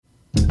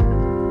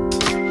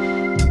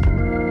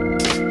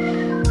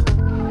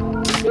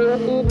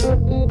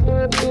Welcome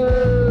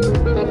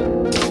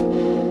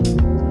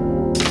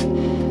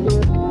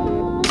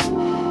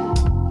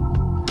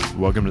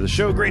to the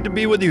show. Great to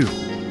be with you.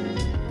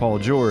 Paul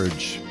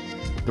George,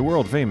 the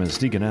world-famous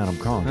Deacon Adam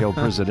Kronk, El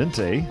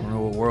Presidente. I don't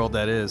know what world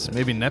that is.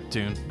 Maybe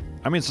Neptune.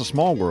 I mean, it's a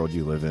small world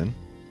you live in.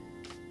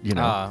 You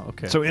know. Ah,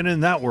 okay. So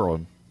in that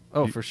world.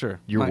 Oh, for sure.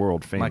 You're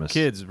world famous. My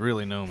kids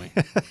really know me.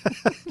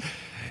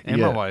 And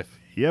yeah. my wife.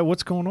 Yeah,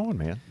 what's going on,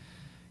 man?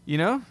 You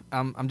know,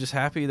 I'm just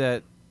happy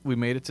that we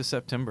made it to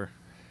September.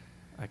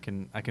 I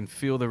can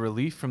feel the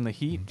relief from the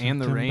heat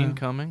and the rain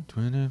coming.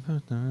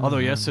 Although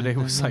yesterday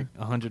was like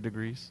 100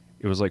 degrees.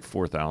 It was like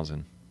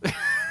 4,000.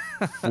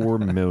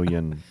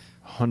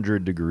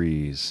 4,100,000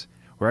 degrees.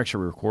 We're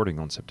actually recording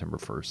on September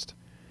 1st.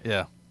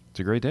 Yeah.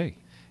 It's a great day.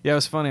 Yeah, it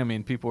was funny. I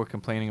mean, people were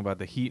complaining about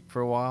the heat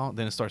for a while.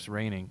 Then it starts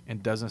raining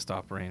and doesn't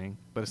stop raining,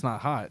 but it's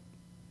not hot.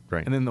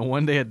 Right. And then the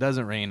one day it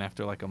doesn't rain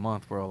after like a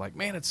month, we're all like,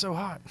 man, it's so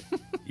hot.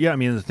 Yeah, I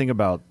mean, the thing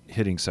about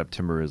hitting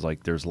September is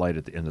like there's light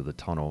at the end of the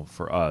tunnel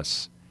for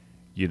us.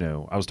 You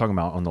know, I was talking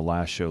about on the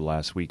last show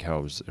last week how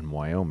I was in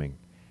Wyoming,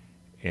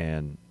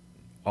 and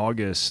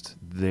August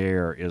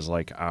there is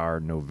like our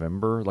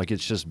November. Like,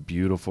 it's just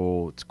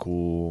beautiful, it's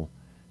cool,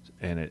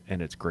 and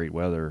it's great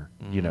weather.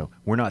 Mm-hmm. You know,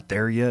 we're not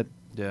there yet.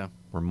 Yeah.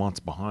 We're months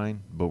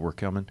behind, but we're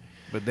coming.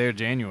 But there,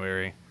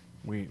 January,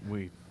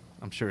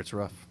 I'm sure it's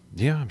rough.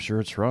 Yeah, I'm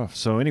sure it's rough.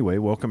 So anyway,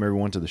 welcome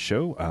everyone to the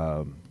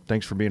show.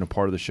 Thanks for being a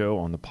part of the show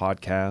on the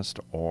podcast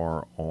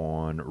or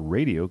on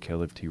radio,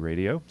 KLFT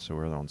Radio. So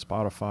we're on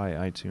Spotify,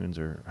 iTunes,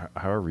 or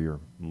however you're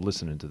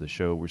listening to the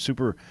show. We're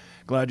super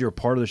glad you're a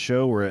part of the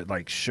show. We're at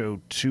like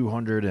show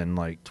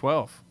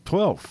 212.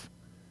 12.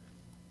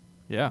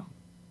 Yeah.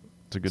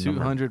 It's a good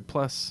 200 number.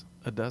 plus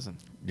a dozen.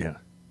 Yeah.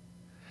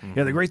 Mm-hmm.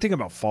 Yeah, the great thing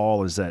about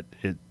fall is that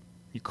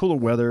cooler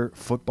weather,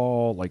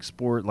 football, like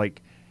sport,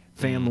 like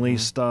family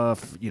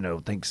stuff, you know,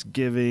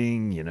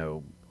 Thanksgiving, you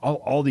know,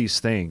 all these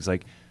things.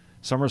 Like,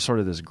 summer's sort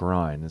of this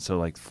grind, and so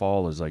like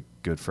fall is like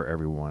good for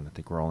everyone. I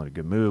think we're all in a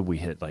good mood. We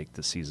hit like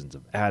the seasons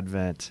of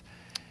Advent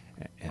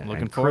and, I'm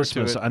looking and forward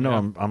Christmas. to it. I know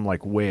yeah. I'm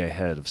like way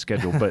ahead of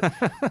schedule, but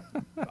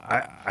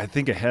I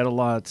think ahead a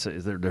lot. So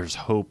there's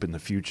hope in the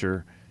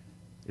future.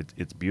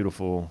 It's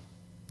beautiful.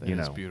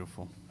 It's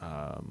beautiful.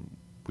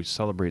 We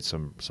celebrate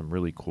some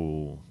really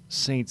cool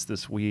saints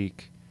this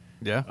week.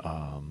 Yeah.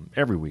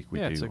 Every week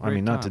we It's do. a great I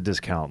mean, not time. to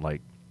discount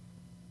like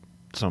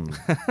some,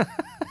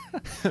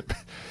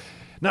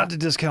 not to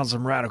discount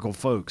some radical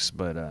folks,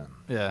 but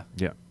yeah.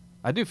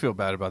 I do feel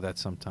bad about that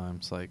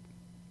sometimes, like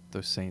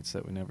those saints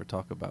that we never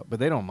talk about. But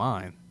they don't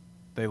mind.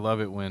 They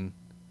love it when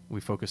we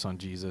focus on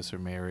Jesus or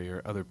Mary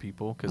or other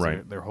people because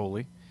they're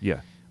holy.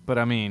 Yeah. But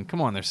I mean,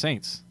 come on, they're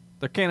saints.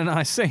 They're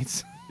canonized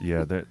saints.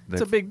 Yeah,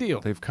 it's a big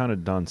deal. They've kind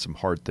of done some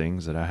hard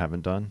things that I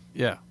haven't done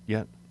Yeah.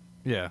 yet,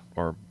 Yeah.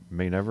 or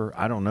may never.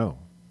 I don't know.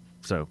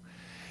 So,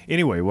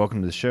 anyway,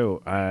 welcome to the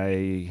show.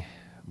 I'm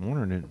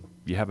wondering,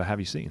 have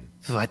you seen?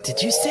 What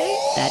did you say?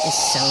 That is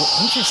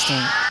so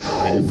interesting.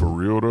 Are you for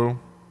real, though?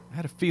 I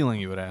had a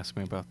feeling you would ask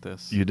me about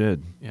this. You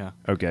did. Yeah.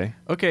 Okay.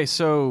 Okay,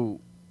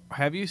 so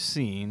have you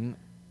seen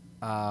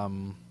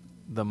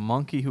the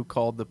monkey who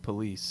called the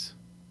police?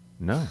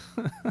 No.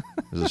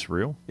 Is this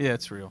real? Yeah,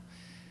 it's real.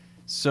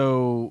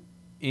 So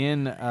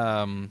in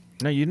Now,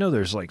 you know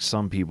there's like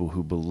some people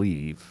who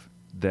believe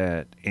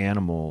that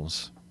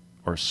animals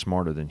are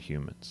smarter than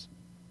humans.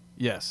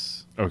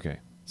 yes, Okay.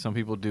 some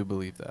people do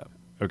believe that.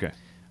 Okay.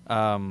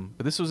 But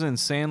this was in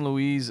San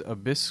Luis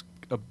Obispo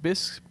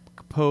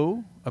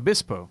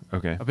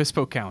Okay.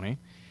 County,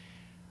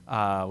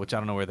 which I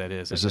don't know where that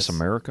is. Is this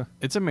America?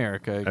 It's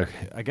America.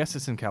 Okay. I guess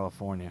it's in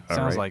California. All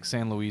Sounds right. like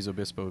San Luis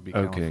Obispo would be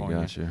Okay,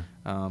 California. gotcha.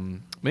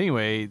 But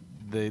anyway,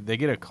 they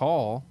get a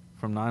call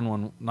from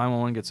 911.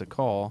 911 gets a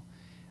call.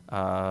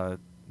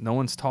 No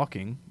one's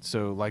talking.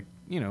 So, like,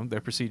 you know,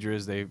 their procedure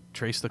is they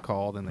trace the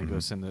call, then they go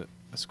send a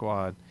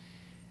squad.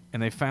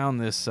 And they found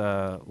this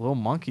little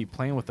monkey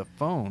playing with a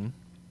phone.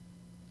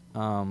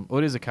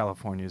 It is a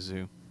California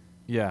zoo.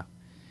 Yeah.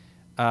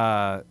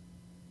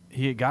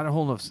 He had got a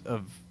hold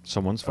of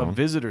Someone's phone. a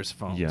visitor's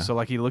phone. Yeah. So,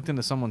 like, he looked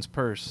into someone's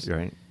purse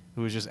Right.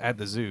 who was just at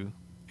the zoo,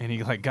 and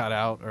he, like, got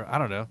out, or I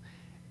don't know,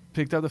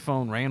 picked up the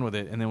phone, ran with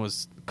it, and then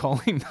was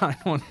calling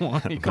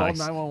 911. He called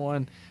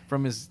 911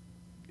 from his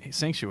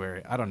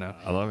sanctuary. I don't know.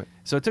 I love it.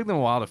 So it took them a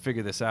while to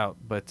figure this out.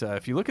 But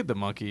if you look at the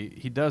monkey,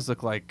 he does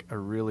look like a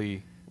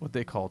really, what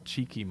they call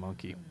cheeky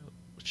monkey.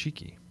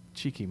 Cheeky.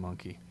 Cheeky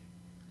monkey.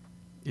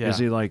 Yeah. Is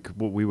he like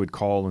what we would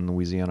call in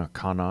Louisiana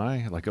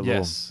canai? Like a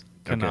yes,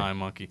 little... canine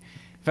monkey.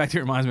 In fact, it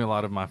reminds me a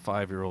lot of my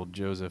 5-year-old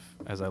Joseph.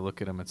 As I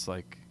look at him, it's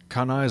like...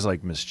 Canai is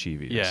like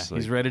mischievous. Yeah, like,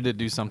 he's ready to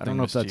do something I don't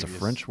know if that's a mischievous.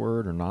 French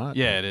word or not.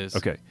 Yeah, it is.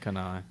 Okay.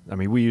 Canai. I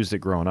mean, we used it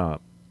growing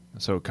up.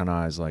 So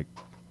canai is like,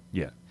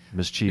 yeah,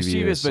 mischievous.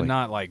 Mischievous, but like,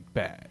 not like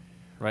bad,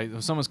 right?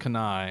 If someone's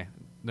canai,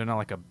 they're not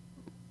like a...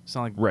 It's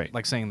not like, Right.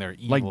 like saying they're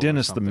evil. like or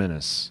Dennis the something.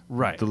 Menace.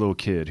 Right. The little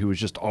kid who was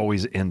just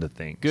always into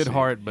things. Good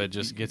heart, but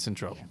just gets in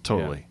trouble.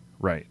 Totally.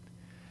 Right.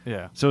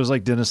 Yeah. So it was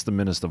like Dennis the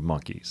Menace of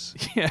monkeys.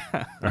 Yeah.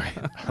 All right.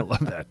 I love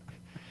that.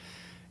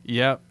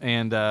 Yep.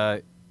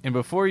 And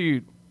before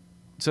you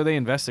So they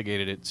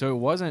investigated it. So it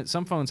wasn't.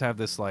 Some phones have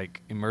this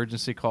like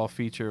emergency call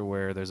feature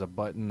where there's a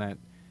button that,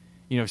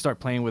 start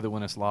playing with it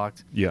when it's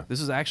locked. Yeah.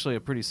 This is actually a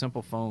pretty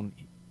simple phone.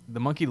 The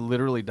monkey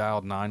literally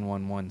dialed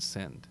 911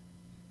 send.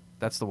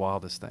 That's the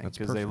wildest thing That's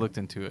because they perfect. looked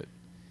into it.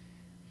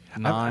 I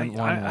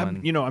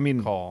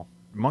 911. Call.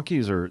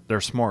 monkeys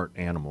they're smart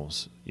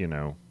animals,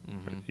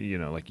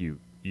 Mm-hmm. like you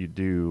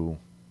do,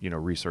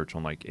 research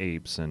on like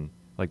apes and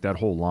like that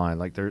whole line,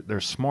 like they're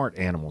smart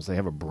animals. They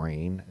have a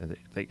brain. And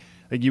they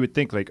like you would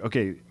think like,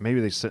 okay, maybe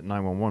they sit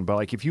 911, but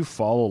like if you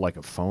follow like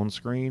a phone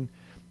screen,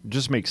 it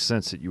just makes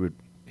sense that you would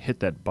hit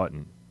that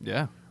button,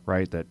 Yeah.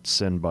 right? That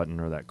send button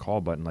or that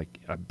call button. Like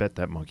I bet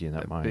that monkey in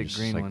that mind big is just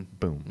green like one.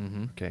 boom.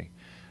 Mm-hmm. Okay.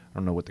 I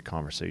don't know what the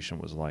conversation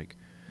was like.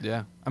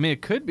 Yeah. I mean,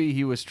 it could be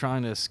he was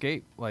trying to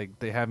escape. Like,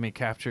 they have me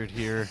captured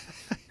here.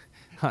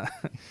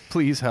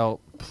 Please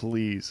help.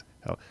 Please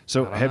help.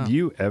 So I don't have know.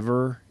 you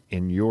ever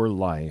in your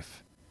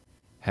life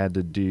had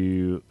to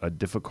do a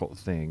difficult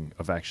thing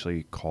of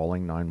actually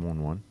calling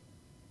 911?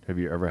 Have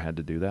you ever had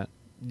to do that?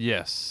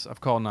 Yes.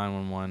 I've called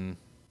 911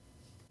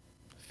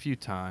 a few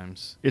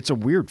times. It's a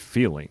weird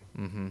feeling,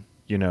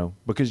 Mm-hmm.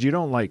 because you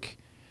don't like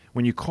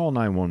when you call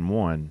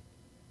 911,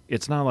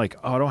 it's not like,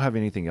 oh, I don't have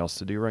anything else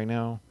to do right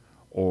now,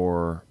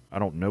 or I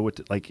don't know what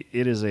to, like,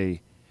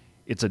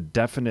 it's a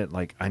definite,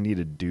 like, I need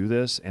to do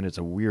this, and it's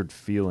a weird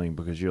feeling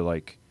because you're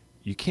like,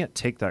 you can't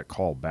take that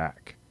call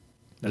back.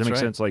 Does That's that make right.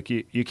 sense? Like,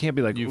 you can't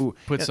be like, You've ooh.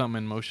 put something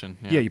in motion.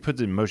 Yeah, you put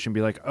it in motion,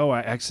 be like, oh,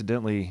 I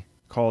accidentally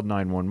called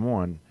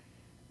 911.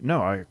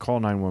 No, I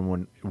called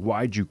 911.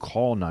 Why'd you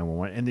call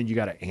 911? And then you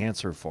got to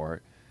answer for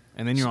it.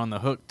 And then you're on the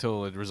hook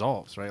till it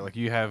resolves, right? Like,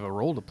 you have a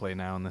role to play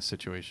now in this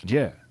situation.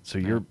 Yeah, so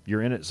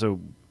you're in it. So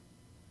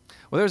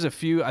Well, there's a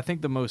few. I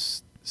think the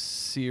most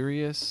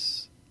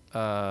serious,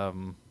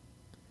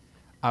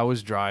 I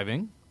was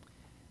driving,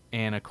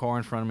 and a car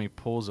in front of me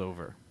pulls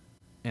over,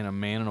 and a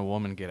man and a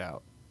woman get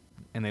out,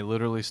 and they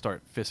literally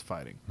start fist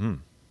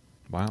fighting.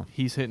 wow.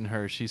 He's hitting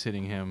her, she's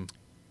hitting him.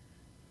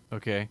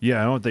 Okay.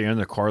 Yeah, I don't think they're in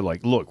the car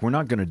like, look, we're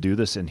not going to do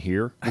this in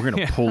here. We're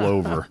going to pull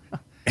over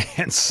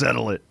and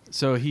settle it.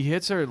 So he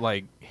hits her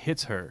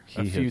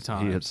a few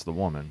times. He hits the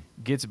woman.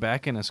 Gets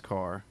back in his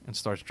car and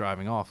starts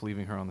driving off,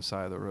 leaving her on the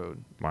side of the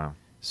road. Wow.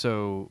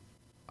 So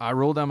I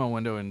rolled down my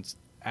window and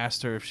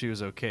asked her if she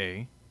was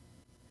okay.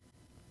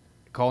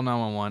 Called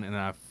 911, and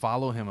then I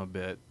follow him a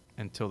bit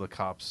until the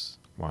cops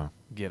Wow.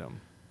 get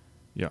him.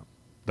 Yeah.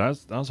 That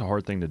was a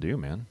hard thing to do,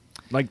 man.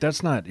 Like,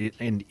 that's not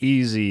an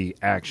easy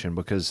action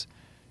because,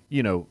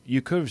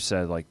 you could have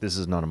said, like, this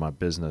is none of my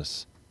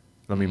business.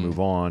 Let me move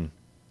on.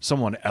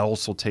 Someone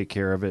else will take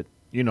care of it.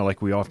 Like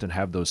we often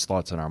have those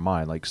thoughts in our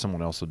mind, like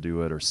someone else will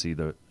do it or see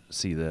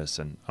this,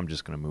 and I'm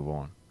just going to move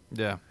on.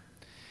 Yeah.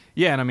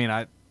 Yeah, and I mean,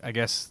 I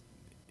guess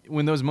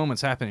when those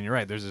moments happen, and you're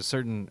right, there's a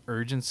certain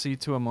urgency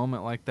to a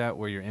moment like that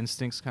where your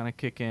instincts kind of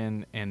kick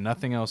in and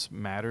nothing else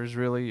matters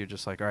really. You're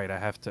just like, all right, I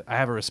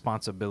have a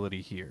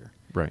responsibility here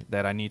Right.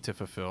 that I need to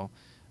fulfill.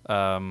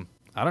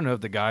 I don't know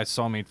if the guy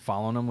saw me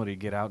following him. Would he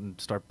get out and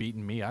start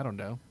beating me? I don't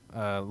know.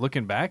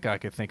 Looking back, I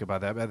could think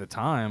about that. But at the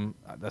time,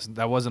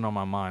 that wasn't on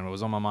my mind. What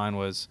was on my mind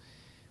was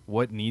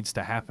what needs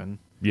to happen,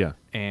 Yeah.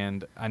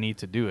 and I need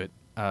to do it.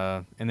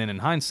 And then in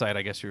hindsight,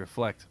 I guess you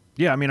reflect.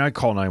 Yeah, I mean, I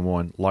call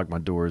 911, lock my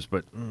doors,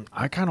 but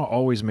I kind of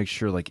always make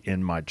sure, like,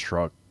 in my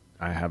truck,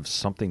 I have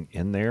something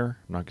in there,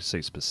 I'm not going to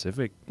say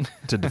specific,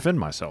 to defend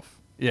myself.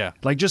 Yeah.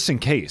 Like, just in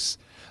case.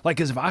 Like,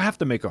 because if I have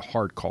to make a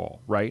hard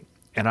call, right,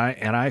 and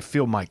I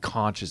feel my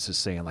conscience is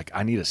saying, like,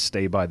 I need to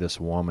stay by this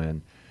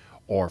woman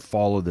or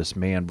follow this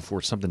man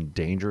before something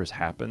dangerous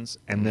happens,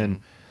 and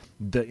then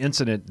the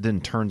incident then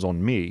turns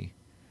on me,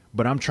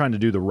 but I'm trying to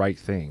do the right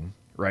thing,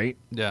 right?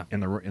 Yeah. In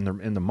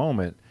the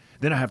moment,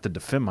 then I have to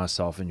defend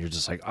myself, and you're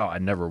just like, oh, I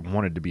never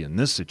wanted to be in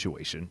this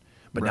situation,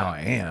 but now I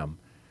Right. am,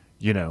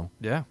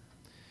 Yeah.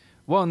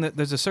 Well, and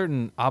there's a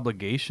certain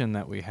obligation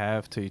that we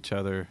have to each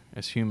other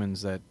as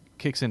humans that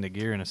kicks into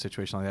gear in a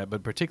situation like that,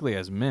 but particularly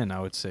as men, I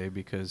would say,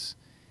 because,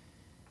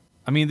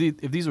 I mean,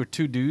 if these were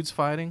two dudes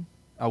fighting,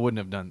 I wouldn't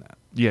have done that.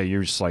 Yeah,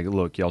 you're just like,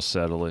 look, y'all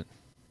settle it,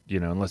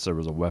 unless there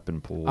was a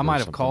weapon pulled. I or might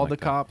have something called like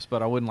the that. cops,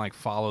 but I wouldn't, like,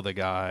 follow the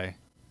guy,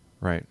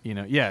 Right,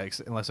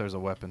 unless there's a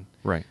weapon.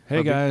 right. Hey,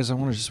 But guys, I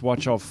want to just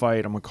watch y'all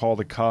fight. I'm going to call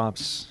the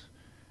cops.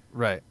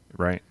 Right.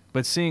 Right.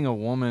 But seeing a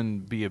woman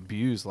be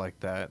abused like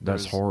that,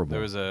 That's horrible.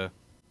 There was a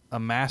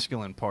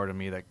masculine part of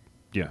me that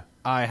Yeah.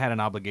 I had an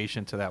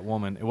obligation to that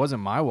woman. It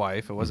wasn't my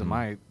wife. It wasn't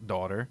my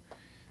daughter.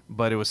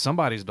 But it was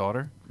somebody's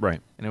daughter.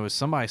 Right. And it was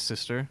somebody's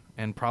sister.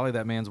 And probably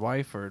that man's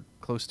wife or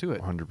close to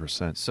it.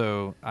 100%.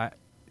 So I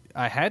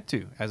had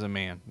to as a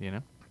man,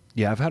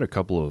 Yeah, I've had a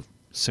couple of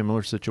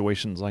similar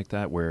situations like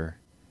that where,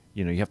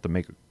 you have to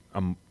make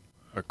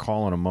a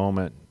call in a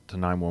moment to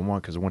 911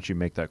 because once you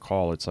make that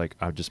call, it's like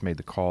I've just made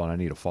the call and I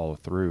need to follow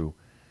through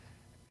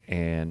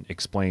and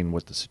explain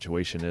what the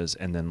situation is.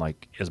 And then,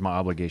 like, is my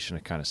obligation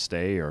to kind of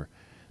stay or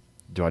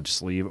do I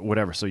just leave?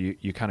 Whatever. So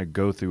you kind of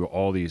go through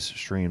all these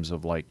streams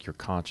of, like, your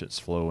conscience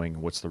flowing,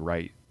 what's the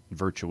right,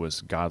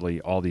 virtuous, godly,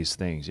 all these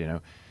things,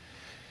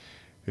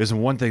 There's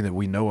one thing that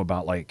we know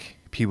about, like,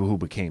 people who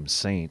became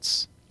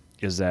saints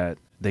is that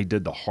they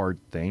did the hard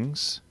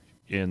things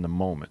in the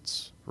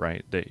moments,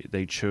 right?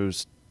 They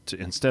chose to,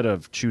 instead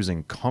of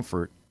choosing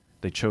comfort,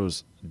 they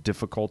chose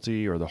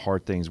difficulty or the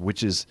hard things,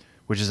 which is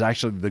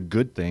actually the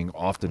good thing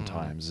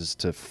oftentimes, is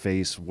to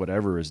face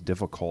whatever is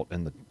difficult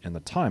in the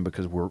time,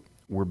 because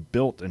we're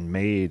built and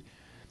made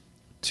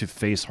to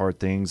face hard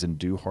things and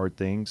do hard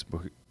things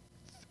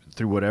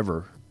through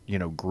whatever,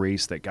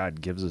 grace that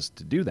God gives us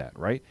to do that,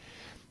 right?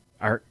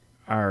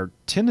 Our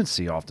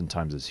tendency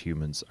oftentimes as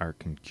humans, our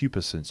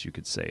concupiscence, you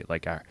could say,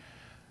 like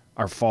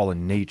our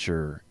fallen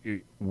nature,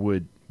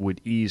 would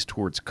ease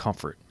towards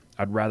comfort.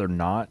 I'd rather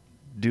not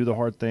do the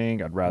hard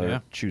thing. I'd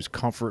rather choose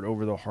comfort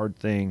over the hard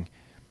thing.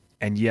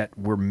 And yet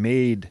we're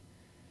made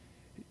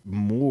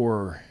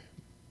more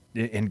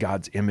in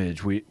God's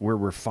image. We're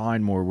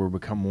refined more. We're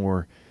become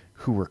more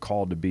who we're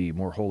called to be,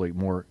 more holy,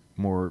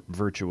 more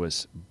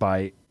virtuous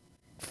by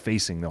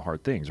facing the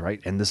hard things, right?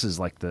 And this is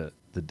like the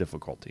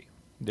difficulty.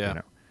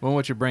 Yeah. Well,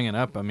 what you're bringing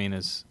up, I mean,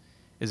 is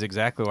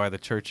exactly why the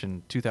church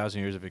in 2,000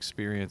 years of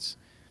experience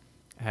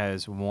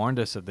has warned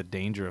us of the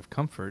danger of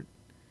comfort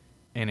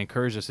and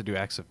encouraged us to do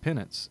acts of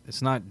penance.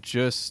 It's not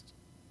just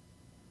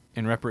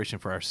in reparation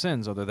for our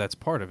sins, although that's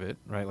part of it,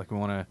 right? Like we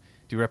want to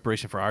do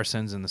reparation for our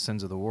sins and the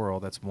sins of the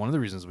world. That's one of the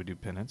reasons we do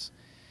penance.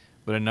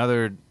 But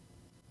another,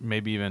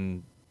 maybe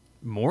even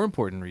more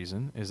important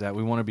reason, is that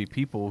we want to be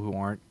people who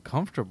aren't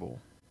comfortable.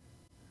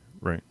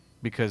 Right.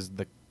 Because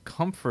the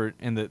comfort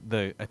and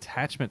the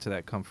attachment to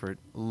that comfort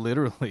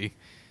literally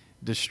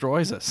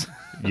destroys us.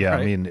 Yeah,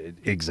 right? I mean,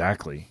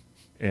 exactly.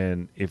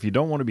 And if you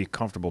don't want to be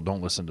comfortable,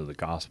 don't listen to the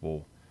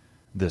gospel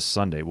this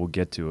Sunday. We'll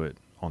get to it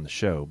on the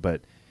show,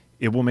 but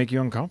it will make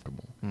you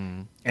uncomfortable.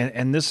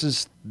 And this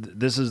is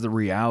the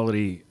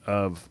reality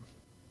of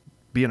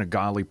being a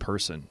godly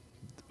person,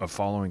 of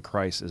following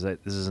Christ, is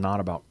that this is not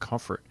about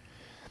comfort.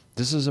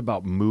 This is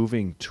about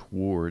moving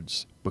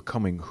towards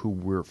becoming who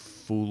we're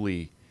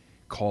fully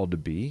called to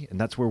be, and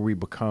that's where we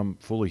become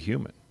fully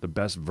human, the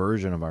best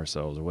version of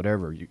ourselves, or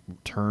whatever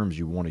terms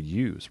you want to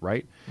use,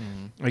 right?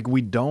 Like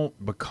we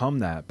don't become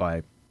that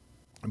by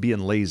being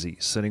lazy,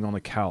 sitting on the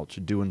couch,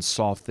 doing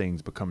soft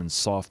things, becoming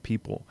soft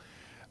people.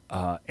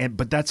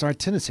 But that's our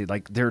tendency.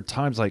 Like there are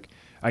times like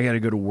I got to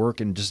go to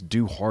work and just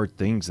do hard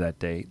things that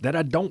day that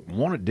I don't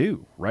want to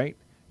do, right?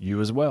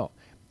 You as well.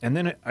 And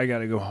then I got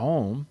to go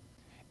home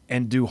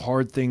and do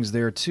hard things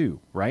there too,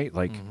 right?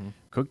 Like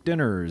cook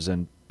dinners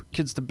and put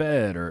kids to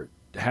bed, or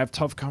have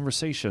tough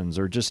conversations,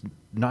 or just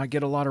not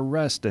get a lot of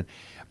rest.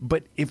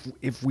 But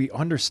if we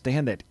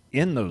understand that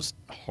in those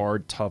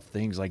hard, tough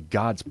things, like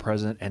God's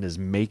present and is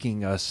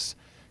making us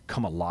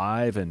come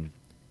alive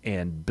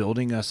and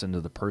building us into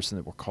the person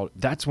that we're called,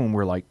 that's when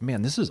we're like,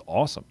 man, this is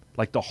awesome.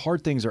 Like the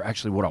hard things are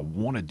actually what I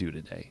want to do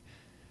today.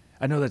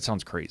 I know that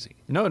sounds crazy.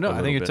 No,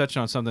 I think you're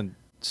touching on something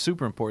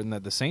super important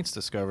that the saints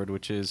discovered,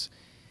 which is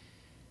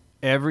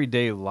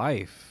everyday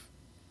life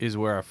is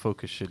where our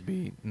focus should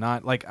be.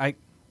 Not like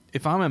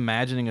if I'm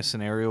imagining a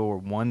scenario where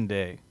one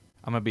day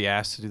I'm going to be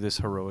asked to do this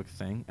heroic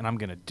thing and I'm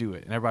going to do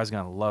it and everybody's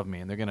going to love me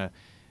and they're going to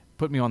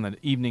put me on the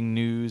evening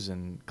news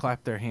and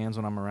clap their hands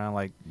when I'm around.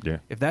 Like,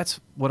 if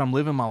that's what I'm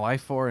living my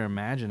life for or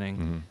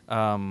imagining,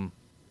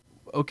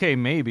 okay,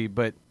 maybe.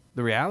 But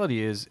the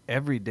reality is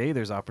every day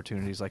there's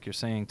opportunities, like you're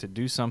saying, to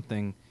do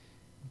something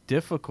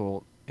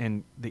difficult,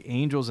 and the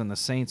angels and the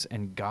saints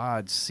and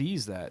God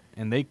sees that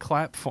and they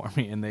clap for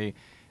me, and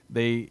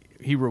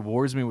He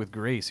rewards me with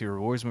grace. He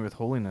rewards me with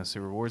holiness. He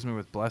rewards me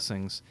with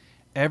blessings.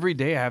 Every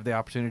day I have the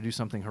opportunity to do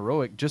something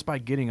heroic just by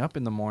getting up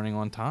in the morning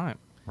on time.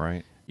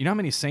 Right. You know how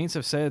many saints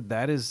have said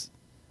that is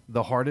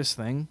the hardest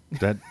thing?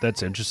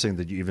 That's interesting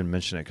that you even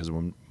mention it, because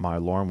when my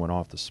alarm went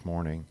off this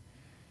morning,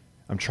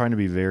 I'm trying to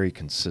be very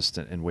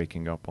consistent in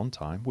waking up on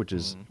time, which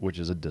is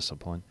a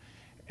discipline,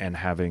 and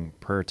having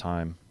prayer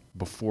time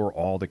before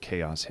all the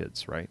chaos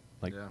hits, right?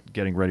 Like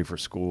getting ready for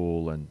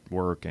school and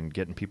work and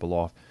getting people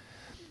off.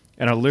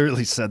 And I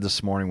literally said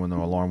this morning when the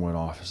alarm went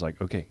off, it's like,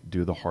 okay,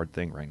 do the hard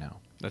thing right now.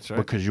 That's right.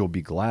 Because you'll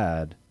be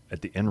glad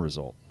at the end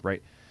result,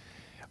 right?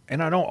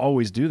 And I don't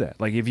always do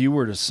that. Like if you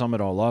were to sum it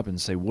all up and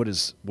say, what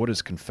is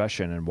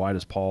confession, and why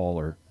does Paul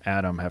or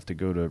Adam have to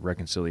go to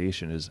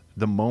reconciliation, is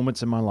the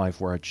moments in my life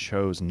where I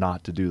chose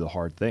not to do the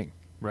hard thing.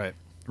 Right.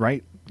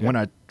 Right?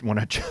 Yep. When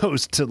I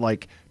chose to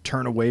like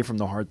turn away from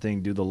the hard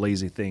thing, do the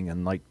lazy thing,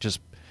 and like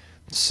just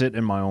sit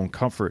in my own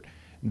comfort,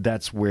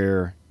 that's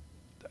where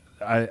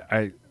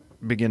I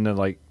begin to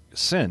like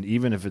sin,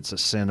 even if it's a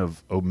sin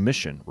of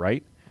omission,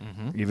 right?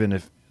 Even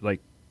if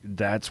like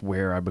that's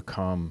where I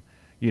become,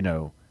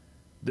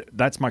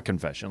 that's my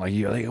confession. Like,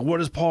 what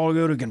does Paul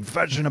go to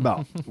confession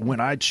about? When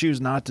I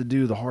choose not to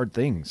do the hard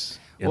things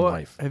in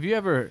life. Have you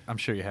ever, I'm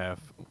sure you have,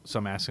 so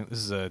I'm asking,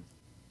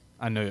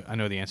 I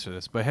know the answer to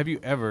this, but have you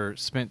ever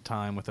spent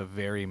time with a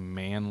very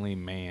manly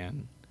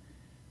man,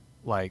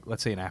 like,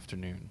 let's say an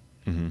afternoon?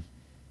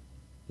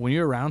 When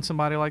you're around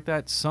somebody like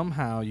that,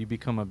 somehow you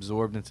become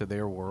absorbed into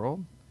their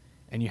world,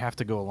 and you have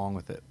to go along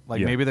with it.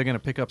 Like maybe they're going to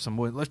pick up some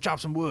wood. Let's chop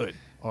some wood.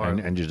 Or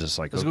and you're just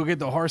like, let's go get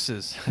the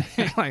horses.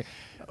 Like,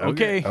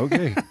 okay.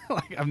 Okay.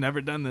 Like, I've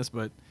never done this,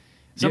 but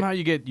Somehow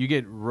you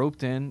get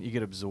roped in, you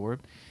get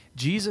absorbed.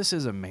 Jesus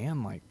is a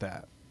man like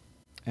that.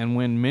 And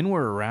when men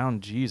were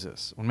around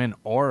Jesus, when men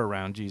are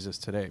around Jesus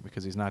today,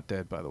 because he's not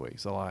dead, by the way,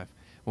 he's alive.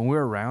 When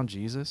we're around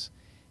Jesus,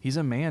 he's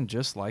a man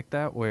just like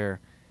that, where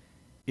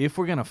if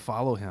we're going to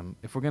follow him,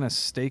 if we're going to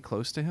stay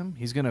close to him,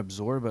 he's going to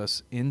absorb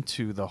us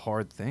into the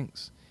hard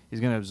things.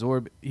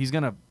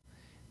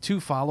 To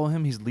follow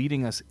him, he's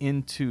leading us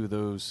into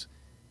those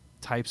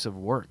types of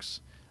works.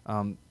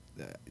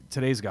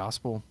 Today's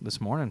gospel this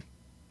morning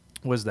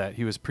was that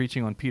he was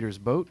preaching on Peter's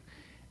boat,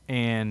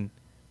 and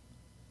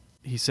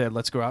he said,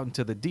 let's go out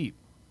into the deep.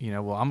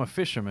 Well, I'm a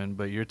fisherman,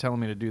 but you're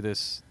telling me to do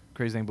this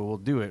crazy thing, but we'll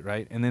do it,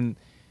 right? And then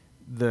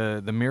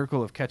the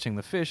miracle of catching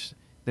the fish,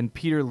 then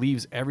Peter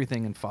leaves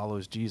everything and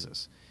follows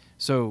Jesus.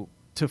 So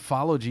to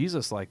follow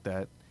Jesus like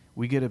that,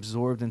 we get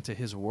absorbed into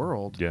his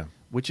world,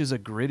 which is a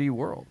gritty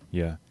world.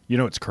 Yeah.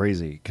 It's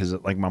crazy because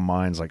like my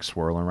mind's like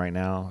swirling right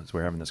now as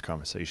we're having this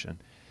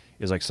conversation.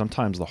 Is like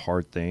sometimes the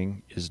hard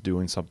thing is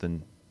doing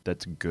something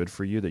that's good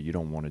for you that you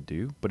don't want to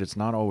do, but it's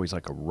not always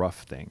like a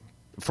rough thing.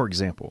 For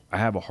example, I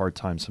have a hard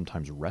time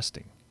sometimes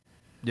resting.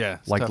 Yeah.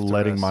 Like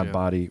letting my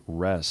body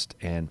rest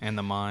and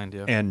the mind,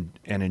 and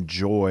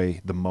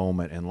enjoy the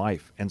moment in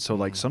life. And so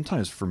like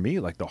sometimes for me,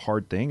 like the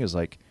hard thing is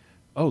like,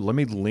 oh, let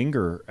me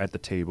linger at the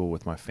table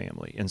with my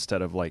family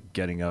instead of like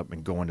getting up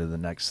and going to the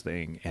next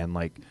thing and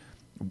like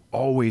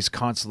always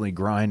constantly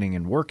grinding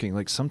and working.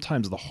 Like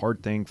sometimes the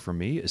hard thing for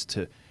me is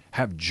to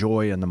have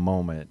joy in the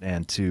moment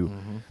and to,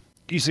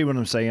 you see what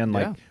I'm saying?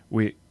 Like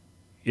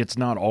it's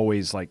not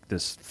always like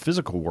this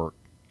physical work.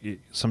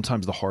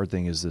 Sometimes the hard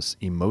thing is this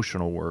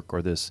emotional work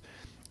or this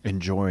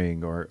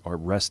enjoying or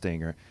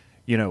resting or,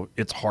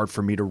 it's hard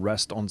for me to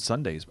rest on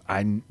Sundays.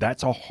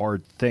 That's a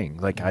hard thing.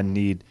 Like I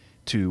need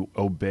to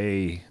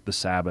obey the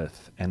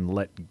Sabbath and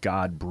let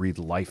God breathe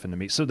life into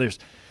me. So there's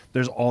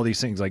all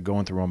these things like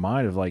going through my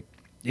mind of like,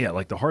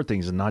 like the hard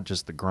things is not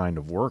just the grind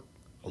of work.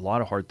 A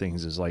lot of hard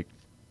things is like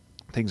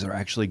things that are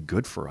actually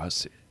good for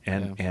us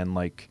and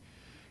like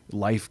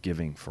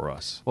life-giving for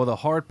us. Well, the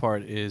hard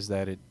part is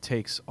that it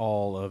takes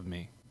all of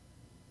me.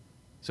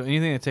 So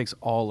anything that takes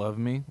all of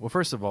me, well,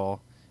 first of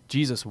all,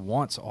 Jesus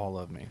wants all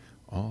of me.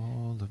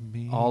 All of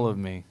me. All of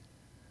me.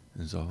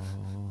 Is all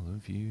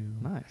of you.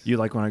 Nice. You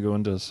like when I go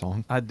into a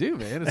song? I do,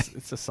 man.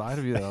 It's a side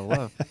of you that I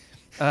love.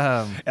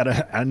 And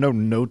I know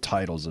no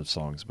titles of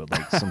songs, but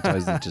like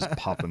sometimes they just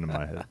pop into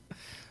my head.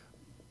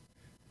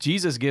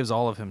 Jesus gives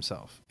all of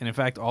himself. And in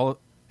fact,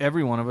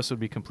 every one of us would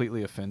be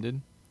completely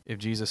offended if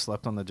Jesus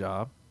slept on the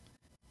job,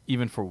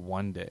 even for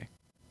one day,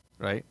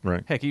 right?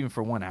 Right. Heck, even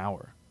for 1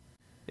 hour.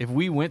 If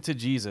we went to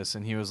Jesus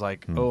and he was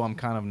like, oh, I'm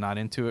kind of not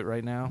into it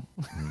right now,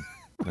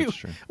 That's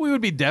true. we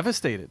would be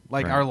devastated.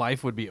 Like our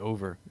life would be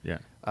over. Yeah.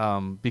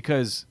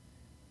 Because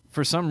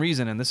for some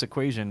reason in this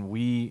equation,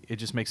 it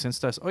just makes sense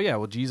to us. Oh yeah,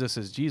 well, Jesus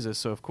is Jesus.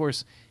 So of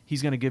course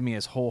he's going to give me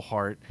his whole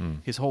heart,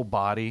 his whole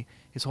body,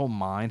 his whole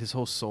mind, his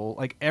whole soul,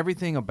 like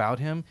everything about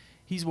him.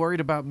 He's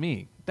worried about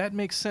me. That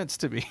makes sense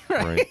to me.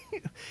 Right?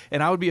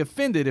 And I would be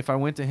offended if I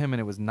went to him and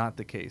it was not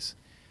the case.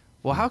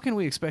 Well, how can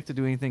we expect to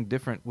do anything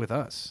different with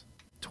us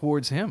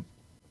towards him?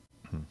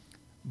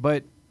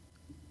 But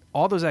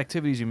all those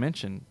activities you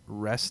mentioned,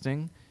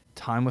 resting,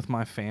 time with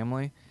my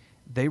family,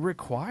 they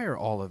require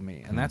all of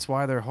me. And that's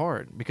why they're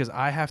hard, because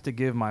I have to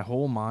give my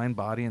whole mind,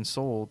 body, and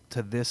soul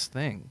to this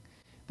thing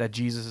that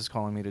Jesus is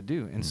calling me to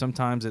do. And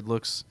sometimes it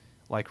looks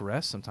like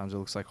rest. Sometimes it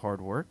looks like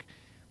hard work.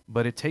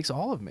 But it takes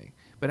all of me.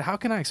 But how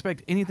can I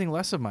expect anything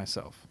less of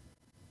myself?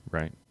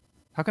 Right.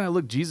 How can I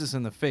look Jesus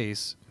in the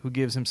face, who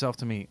gives himself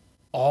to me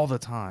all the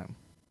time,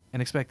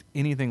 and expect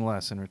anything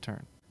less in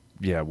return?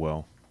 Yeah,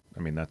 well, I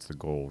mean, that's the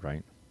goal,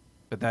 right?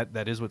 But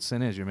that is what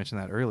sin is. You mentioned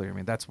that earlier. I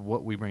mean, that's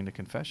what we bring to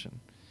confession.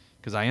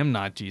 Because I am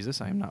not Jesus.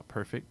 I am not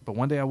perfect. But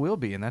one day I will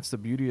be, and that's the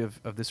beauty of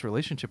this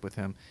relationship with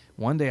him.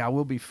 One day I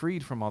will be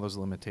freed from all those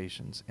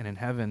limitations. And in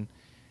heaven,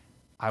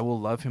 I will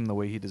love him the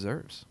way he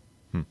deserves.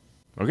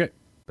 Okay,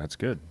 that's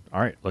good.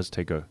 All right, let's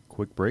take a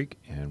quick break,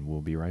 and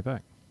we'll be right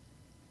back.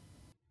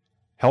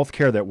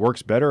 Healthcare that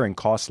works better and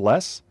costs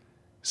less?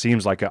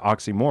 Seems like an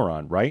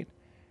oxymoron, right?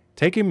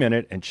 Take a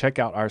minute and check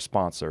out our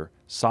sponsor,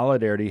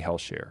 Solidarity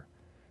HealthShare.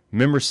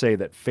 Members say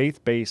that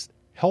faith-based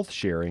health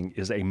sharing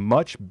is a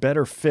much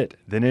better fit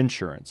than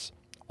insurance,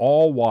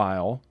 all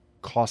while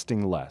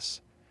costing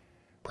less.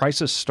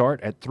 Prices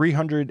start at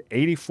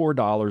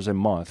 $384 a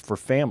month for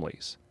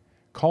families.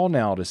 Call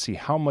now to see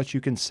how much you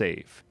can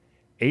save.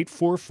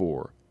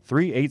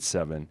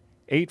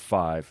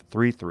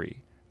 844-387-8533.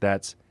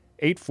 That's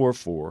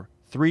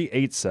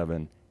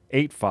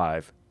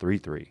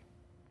 844-387-8533.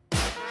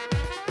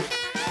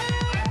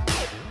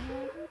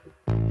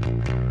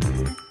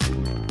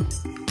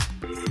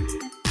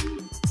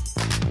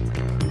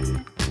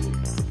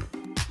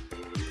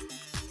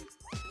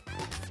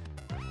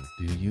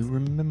 Do you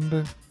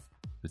remember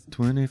the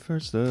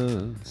 21st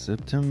of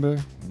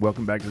September?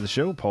 Welcome back to the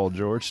show, Paul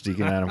George,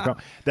 Deacon Adam Crump.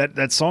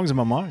 That song's in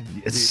my mind.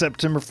 It's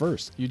September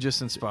 1st. You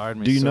just inspired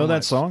me. Do you so know that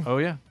much. song? Oh,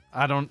 yeah.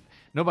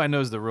 Nobody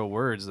knows the real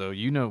words, though.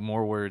 You know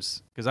more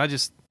words. Because I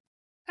just...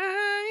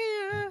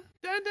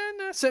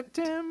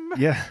 September.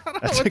 Yeah, I don't know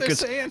that's what a they're good.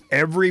 saying.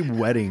 Every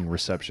wedding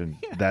reception,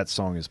 that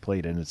song is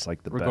played, and it's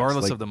like the best.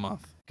 Regardless Like, of the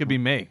month. Could be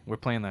May. We're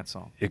playing that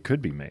song. it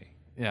could be May,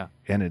 Yeah.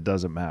 and it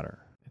doesn't matter.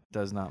 It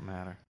does not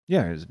matter.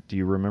 Yeah, do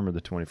you remember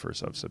the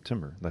 21st of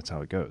September? That's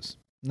how it goes.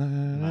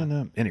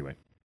 No. Anyway,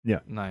 yeah,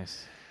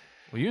 Nice.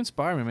 Well, you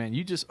inspire me, man.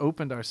 You just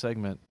opened our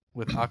segment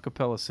with a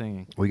cappella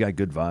singing. we got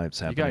good vibes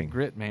You happening got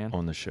grit, man.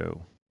 on the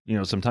show. You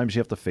know, sometimes you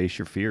have to face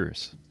your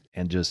fears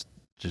and just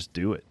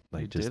do it.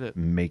 Like, You just did it.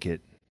 make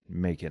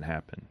it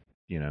happen.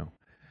 You know.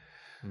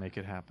 Make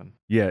it happen.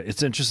 Yeah,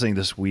 it's interesting.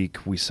 This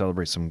week we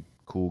celebrate some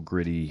cool,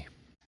 gritty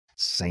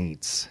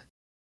saints.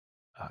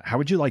 How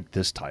would you like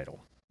this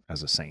title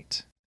as a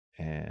saint?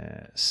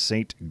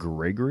 Saint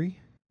Gregory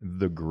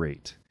the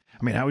Great.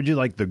 I mean, how would you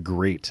like the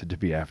Great to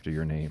be after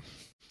your name?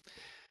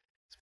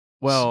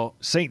 Well,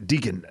 Saint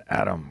Deacon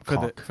Adam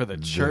Conk, for the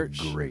church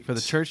Great. for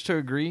the church to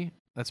agree,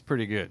 that's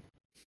pretty good.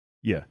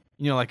 Yeah,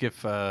 You know, like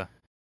if my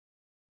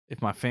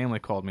family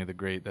called me the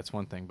Great, that's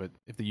one thing. But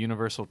if the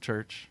universal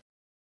church,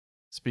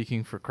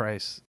 speaking for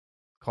Christ,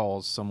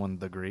 calls someone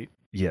the Great,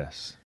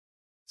 yes,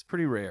 it's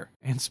pretty rare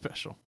and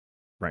special.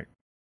 Right.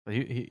 But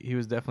he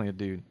was definitely a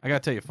dude. I gotta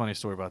tell you a funny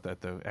story about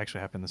that though. It actually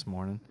happened this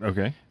morning.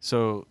 okay.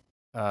 So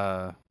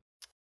I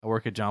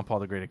work at John Paul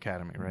the Great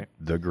Academy, right?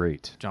 The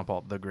Great. John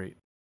Paul the Great.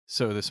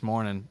 So this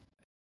morning,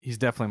 he's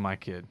definitely my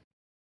kid.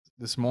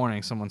 This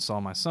morning, someone saw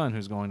my son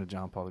who's going to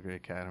John Paul the Great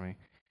Academy,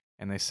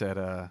 and they said,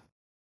 it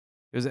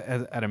was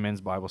at a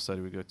men's Bible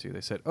study we go to. They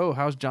said, "Oh,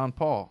 how's John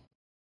Paul?"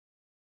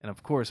 And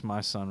of course,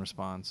 my son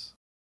responds,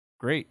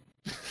 "Great."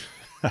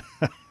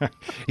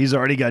 He's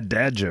already got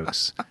dad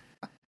jokes.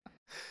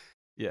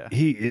 Yeah,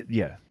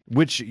 Yeah,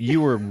 which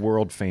you were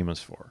world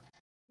famous for.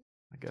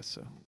 I guess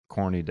so.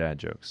 Corny dad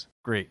jokes.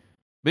 Great.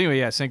 But anyway,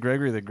 yeah, St.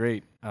 Gregory the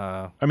Great.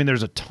 I mean,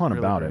 there's a ton Really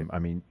about great. him. I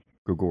mean,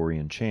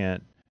 Gregorian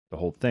chant, the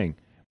whole thing.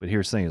 But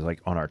here's the thing: is like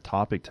on our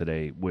topic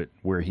today,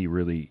 where he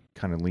really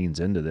kind of leans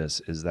into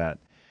this is that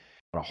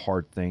a lot of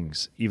hard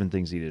things, even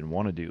things he didn't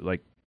want to do,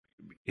 like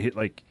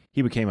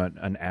he became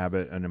an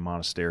abbot in a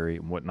monastery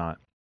and whatnot,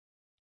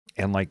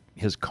 and like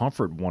his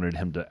comfort wanted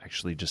him to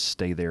actually just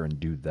stay there and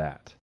do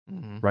that,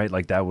 right?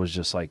 Like that was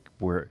just like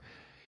where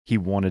he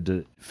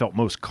felt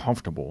most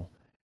comfortable,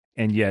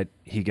 and yet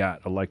he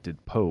got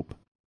elected pope.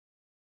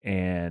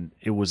 And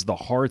it was the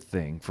hard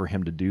thing for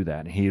him to do that.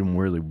 And he didn't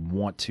really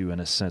want to, in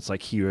a sense,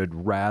 like he would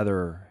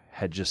rather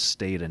had just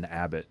stayed an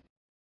abbot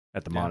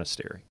at the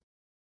monastery.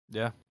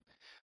 Yeah.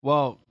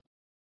 Well,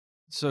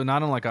 so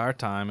not unlike our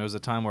time, it was a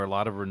time where a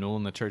lot of renewal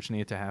in the church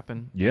needed to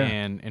happen. Yeah.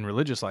 And in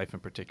religious life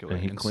in particular.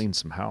 And he cleaned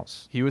some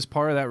house. He was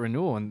part of that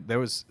renewal. And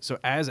so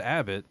as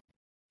abbot,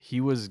 he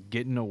was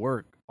getting to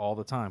work all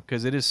the time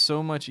because it is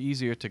so much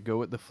easier to go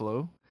with the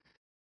flow.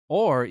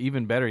 Or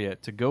even better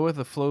yet, to go with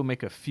the flow,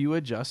 make a few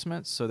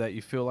adjustments so that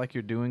you feel like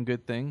you're doing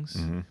good things,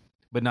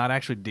 but not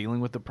actually dealing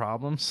with the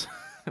problems.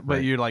 But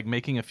Right. you're like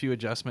making a few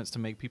adjustments to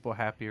make people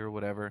happy or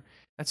whatever.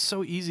 That's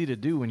so easy to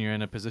do when you're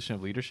in a position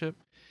of leadership.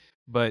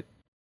 But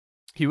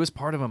he was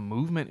part of a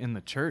movement in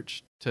the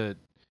church to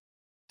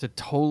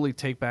totally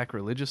take back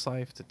religious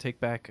life, to take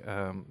back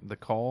the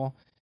call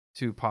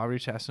to poverty,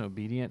 chastity, and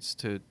obedience,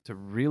 to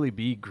really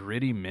be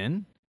gritty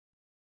men.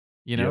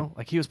 You know, Yep.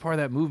 like he was part of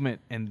that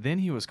movement, and then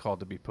he was called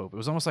to be pope. It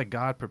was almost like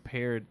God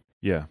prepared.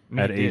 Yeah. I mean,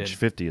 At he age did.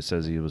 50, it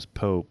says he was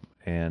pope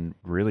and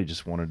really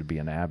just wanted to be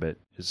an abbot.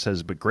 It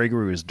says, but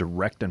Gregory was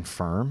direct and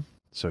firm.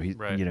 So he,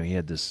 Right. you know, he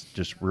had this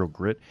just real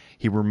grit.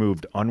 He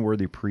removed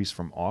unworthy priests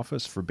from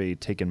office, forbade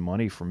taking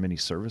money from many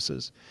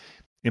services,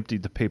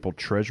 emptied the papal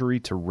treasury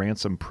to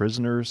ransom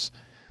prisoners,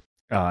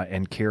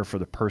 and care for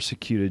the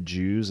persecuted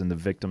Jews and the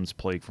victims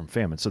plagued from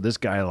famine. So this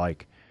guy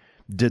like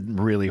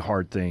did really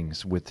hard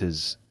things with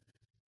his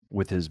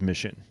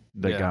mission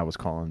that Yeah. God was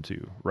calling him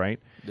to, right?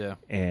 Yeah,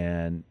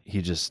 And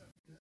he just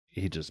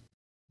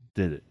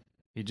did it.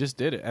 he just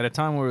did it at a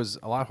time where it was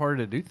a lot harder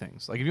to do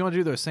things. Like if you want to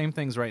do those same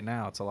things right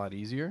now, it's a lot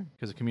easier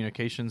because the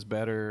communication's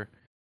better,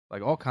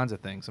 like all kinds of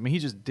things. I mean, he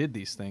just did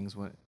these things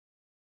when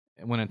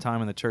in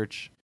time in the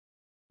church,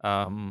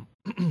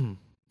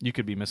 you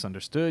could be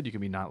misunderstood, you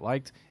could be not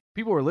liked.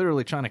 People were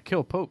literally trying to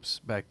kill popes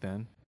back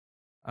then.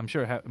 I'm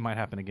sure it might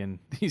happen again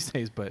these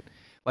days, but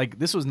like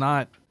this was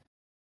not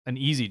an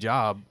easy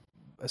job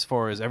as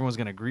far as everyone's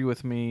going to agree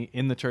with me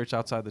in the church,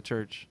 outside the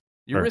church.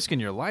 You're Right. risking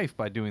your life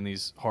by doing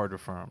these hard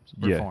reforms,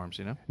 Yeah.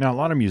 you know? Now, a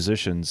lot of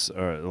musicians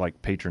are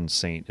like patron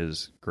saint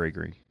is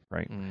Gregory,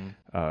 right?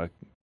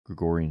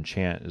 Gregorian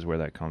chant is where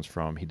that comes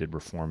from. He did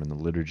reform in the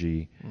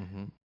liturgy.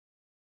 Mm-hmm.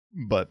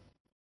 But,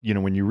 you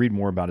know, when you read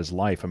more about his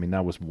life, I mean,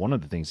 that was one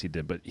of the things he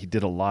did, but he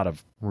did a lot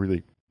of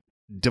really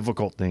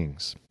difficult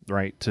things,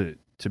 right? To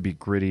be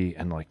gritty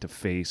and like to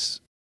face,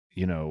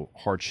 you know,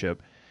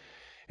 hardship.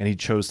 And he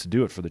chose to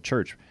do it for the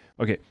church.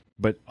 Okay,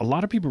 but a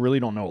lot of people really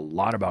don't know a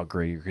lot about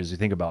Gregory because you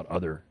think about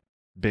other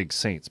big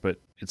saints. But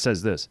it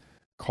says this,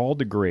 called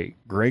the Great,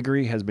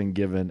 Gregory has been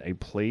given a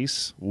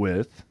place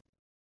with,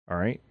 all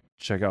right,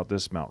 check out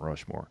this Mount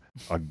Rushmore,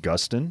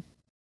 Augustine,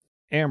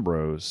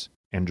 Ambrose,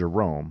 and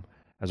Jerome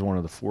as one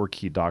of the four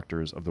key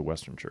doctors of the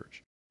Western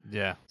Church.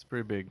 Yeah, it's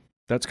pretty big.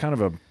 That's kind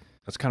of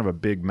That's kind of a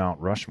big Mount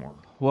Rushmore.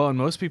 Well, and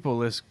most people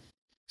list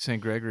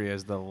St. Gregory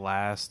as the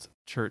last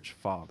church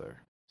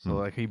father. So,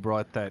 like, he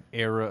brought that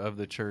era of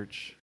the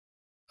church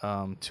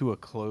to a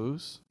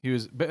close.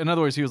 But in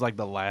other words, he was like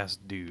the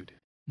last dude.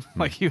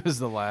 Like, he was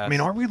the last. I mean,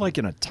 are we like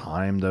in a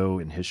time, though,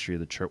 in history of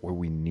the church where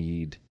we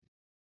need,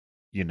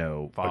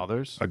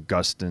 fathers?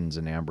 Augustines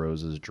and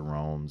Ambroses,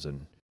 Jeromes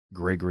and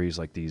Gregory's,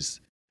 like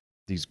these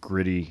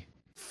gritty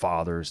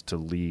fathers to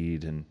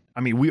lead. And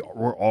I mean,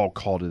 we're all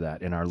called to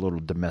that in our little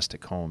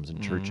domestic homes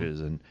and churches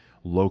and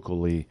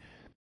locally.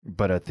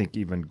 But I think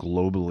even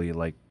globally,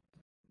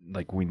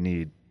 like we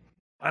need,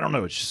 I don't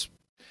know, it's just,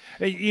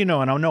 and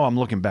I know I'm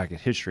looking back at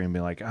history and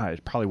being like,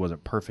 it probably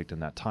wasn't perfect in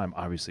that time.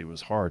 Obviously, it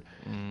was hard.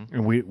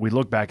 And we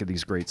look back at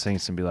these great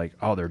saints and be like,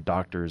 oh, they're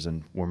doctors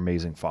and were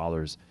amazing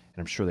fathers.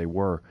 And I'm sure they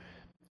were.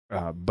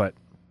 But,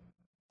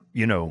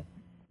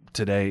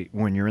 today,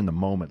 when you're in the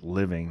moment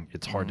living,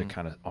 it's hard to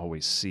kind of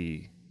always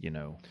see,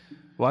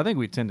 Well, I think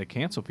we tend to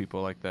cancel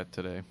people like that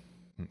today.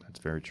 That's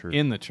very true.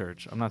 In the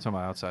church. I'm not talking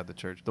about outside the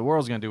church. The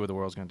world's going to do what the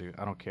world's going to do.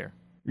 I don't care.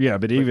 Yeah,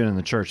 but even in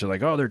the church, they're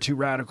like, oh, they're too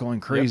radical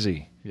and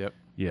crazy. Yep.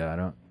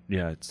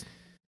 Yeah, it's...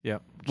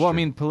 Yep. Well, I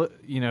mean,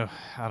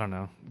 I don't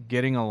know.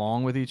 Getting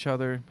along with each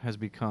other has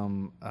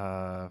become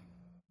a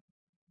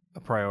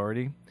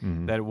priority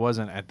that it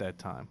wasn't at that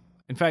time.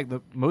 In fact,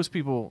 most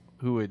people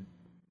who would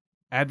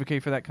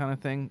advocate for that kind of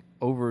thing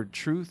over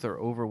truth or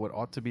over what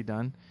ought to be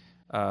done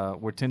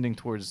were tending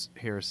towards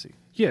heresy.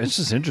 Yeah, it's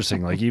just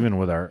interesting. Like, even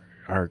with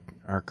our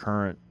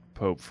current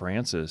Pope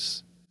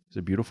Francis, he's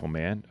a beautiful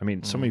man. I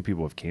mean, so many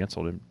people have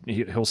canceled him.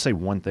 He'll say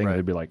one thing, and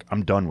they'd be like,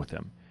 I'm done with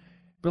him.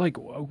 But like,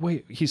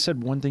 wait, he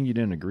said one thing you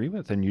didn't agree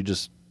with,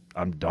 and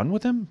I'm done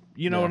with him?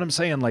 You know what I'm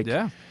saying? Like,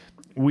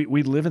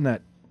 we live in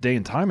that day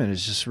and time, and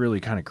it's just really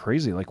kind of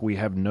crazy. Like, we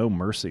have no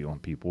mercy on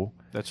people.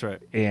 That's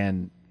right.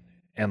 And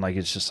like,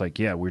 it's just like,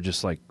 we're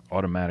just like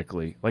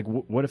automatically, like,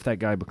 what if that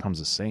guy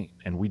becomes a saint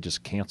and we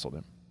just canceled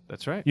him?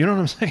 That's right. You know what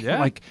I'm saying? Yeah.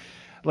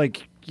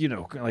 Like,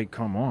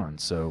 come on.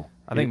 So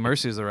I think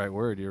mercy is the right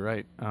word. You're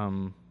right.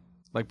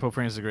 Like Pope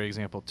Francis is a great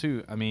example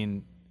too. I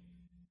mean,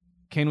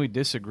 can we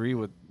disagree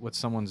with what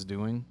someone's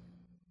doing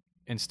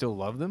and still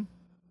love them?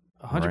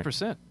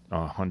 100%.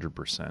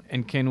 100%.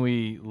 And can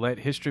we let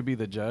history be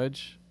the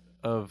judge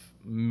of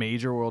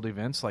major world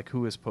events like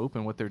who is Pope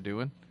and what they're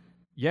doing?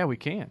 Yeah, we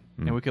can.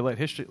 And we could let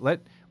history,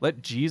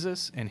 let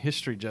Jesus and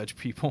history judge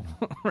people,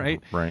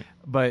 right? Right.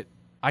 But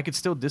I could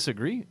still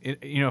disagree.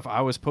 If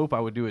I was Pope, I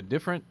would do it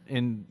different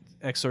in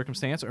X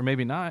circumstance, or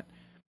maybe not.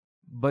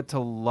 But to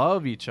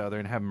love each other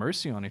and have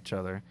mercy on each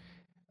other,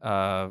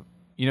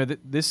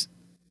 this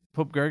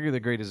Pope Gregory the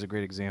Great is a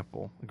great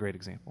example.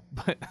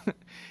 But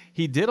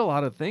he did a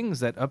lot of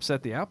things that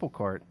upset the apple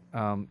cart.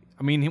 I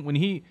mean, when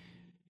he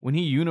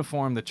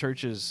uniformed the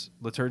church's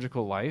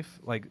liturgical life,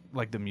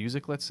 like the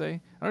music, let's say. I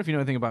don't know if you know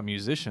anything about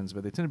musicians,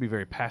 but they tend to be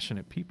very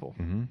passionate people.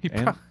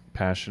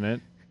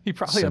 Passionate. He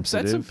probably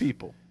upset some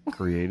people.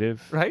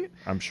 Creative. Right?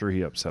 I'm sure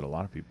he upset a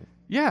lot of people.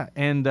 Yeah,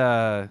 and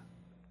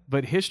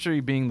but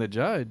history being the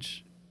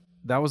judge,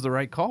 that was the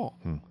right call.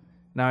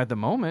 Now, at the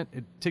moment,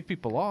 it ticked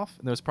people off.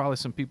 There's probably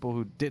some people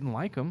who didn't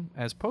like him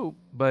as Pope,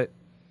 but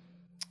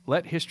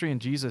let history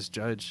and Jesus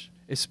judge,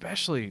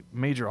 especially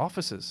major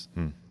offices.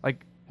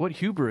 Like, what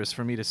hubris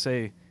for me to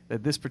say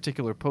that this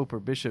particular Pope or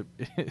Bishop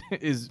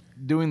is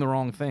doing the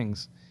wrong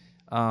things.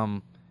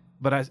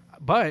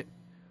 But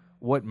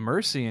what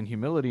mercy and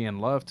humility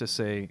and love to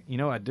say,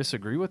 I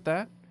disagree with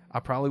that. I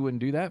probably wouldn't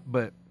do that,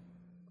 but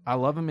I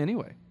love him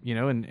anyway,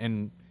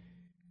 and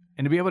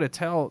to be able to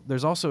tell,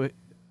 there's also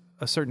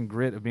a certain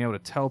grit of being able to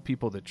tell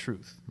people the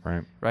truth.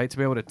 Right? To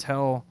be able to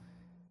tell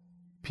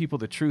people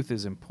the truth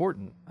is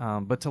important,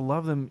 but to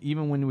love them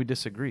even when we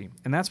disagree.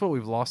 And that's what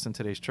we've lost in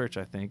today's church,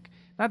 I think.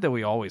 Not that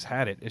we always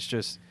had it. It's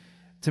just,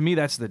 to me,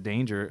 that's the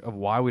danger of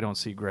why we don't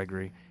see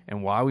Gregory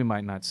and why we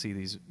might not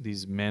see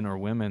these men or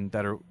women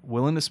that are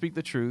willing to speak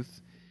the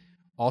truth,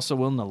 also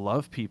willing to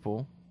love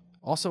people,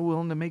 also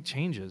willing to make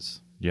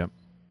changes. Yep.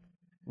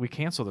 We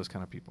cancel those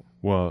kind of people.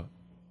 Well,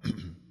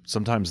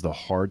 sometimes the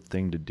hard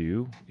thing to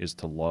do is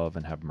to love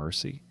and have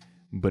mercy.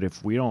 But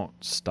if we don't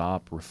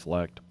stop,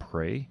 reflect,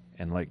 pray,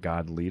 and let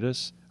God lead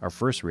us, our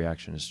first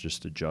reaction is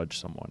just to judge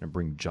someone and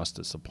bring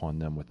justice upon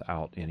them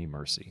without any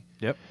mercy.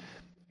 Yep.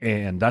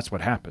 And that's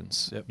what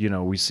happens.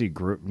 Yep. We see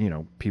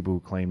people who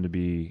claim to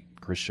be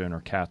Christian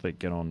or Catholic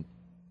get on,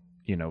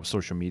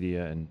 social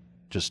media and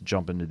just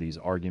jump into these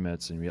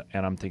arguments. And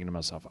I'm thinking to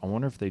myself, I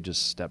wonder if they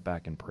just stepped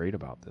back and prayed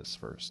about this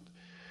first.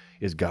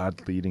 Is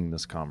God leading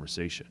this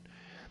conversation?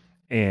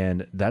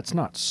 And that's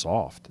not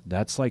soft.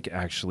 That's like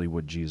actually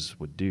what Jesus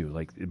would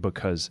do.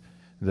 Because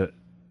the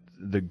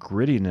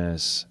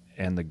grittiness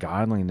and the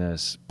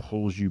godliness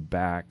pulls you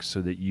back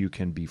so that you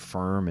can be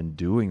firm in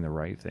doing the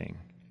right thing.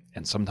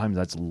 And sometimes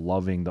that's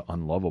loving the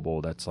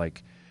unlovable. That's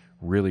like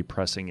really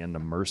pressing into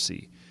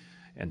mercy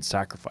and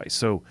sacrifice.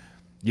 So,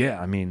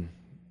 yeah, I mean,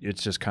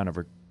 it's just kind of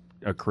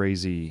a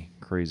crazy,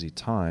 crazy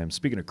time.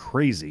 Speaking of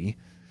crazy,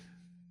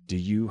 do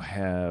you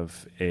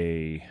have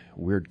a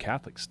weird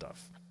Catholic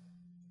stuff?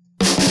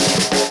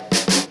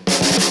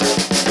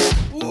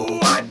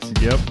 What?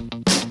 Yep.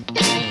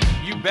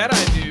 You bet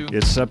I do.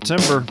 It's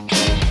September.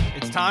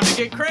 It's time to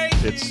get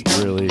crazy. It's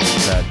really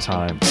that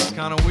time. It's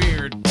kind of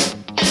weird.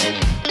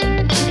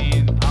 I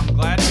mean, I'm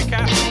glad to be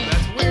Catholic, but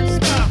that's weird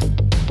stuff.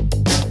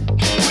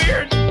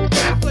 Weird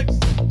Catholic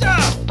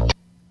stuff.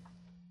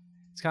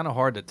 It's kind of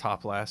hard to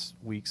top last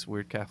week's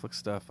weird Catholic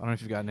stuff. I don't know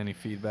if you've gotten any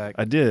feedback.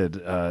 I did.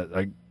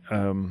 A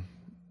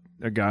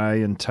guy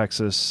in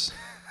Texas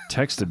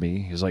texted me.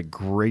 He's like,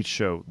 great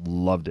show.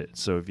 Loved it.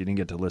 So if you didn't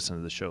get to listen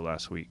to the show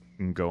last week, you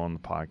can go on the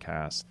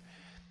podcast.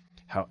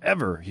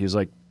 However, he's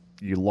like,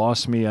 you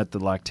lost me at the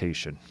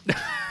lactation.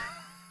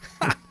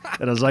 And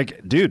I was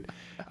like, dude,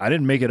 I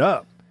didn't make it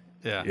up.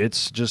 Yeah.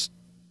 It's just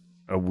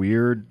a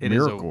weird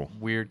miracle. It is a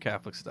weird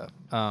Catholic stuff.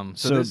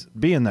 So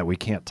being that we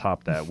can't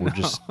top that,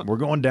 we're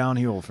going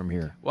downhill from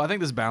here. Well, I think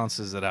this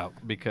balances it out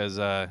because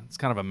it's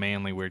kind of a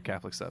manly weird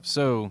Catholic stuff.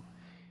 So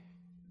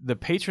the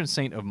patron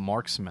saint of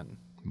marksmen.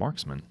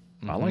 Marksman.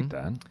 I like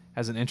that.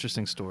 Has an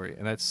interesting story,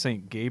 and that's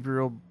Saint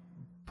Gabriel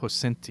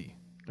Possenti.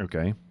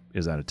 Okay.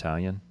 Is that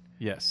Italian?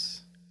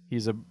 Yes.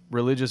 He's a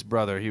religious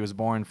brother. He was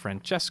born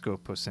Francesco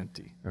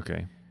Possenti.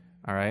 Okay.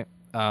 All right.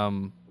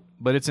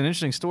 But it's an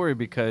interesting story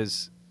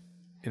because,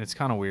 and it's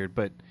kind of weird,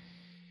 but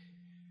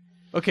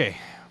okay,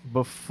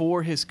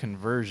 before his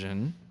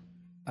conversion,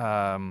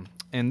 and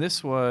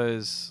this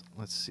was,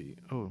 let's see,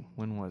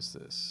 when was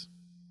this?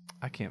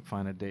 I can't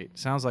find a date.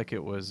 Sounds like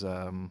it was,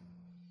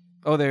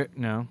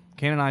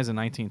 canonized in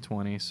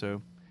 1920,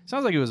 so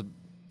sounds like it was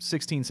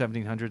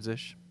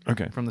 1700s-ish.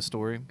 Okay. From the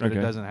story, but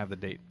it doesn't have the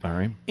date. All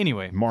right.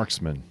 Anyway.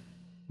 Marksman.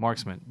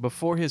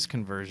 Before his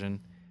conversion,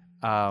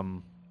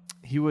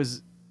 he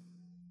was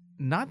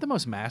not the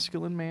most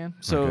masculine man.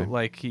 So,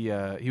 like, he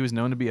was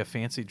known to be a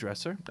fancy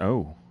dresser.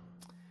 Oh.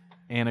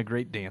 And a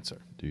great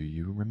dancer. Do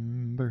you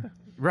remember?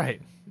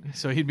 Right.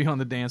 So he'd be on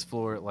the dance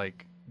floor,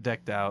 like,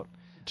 decked out.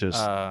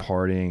 Just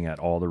partying at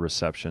all the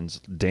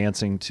receptions,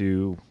 dancing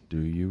to Do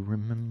You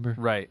Remember?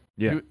 Right.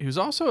 Yeah. He was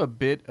also a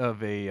bit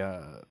of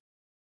a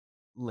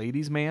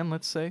ladies' man,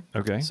 let's say.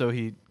 Okay. So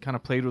he kind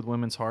of played with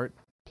women's heart.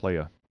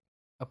 Playa.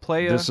 A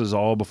playa. This is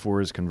all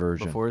before his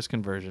conversion. Before his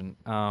conversion.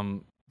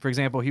 For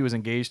example, he was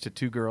engaged to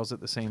 2 girls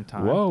at the same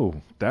time.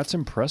 Whoa, that's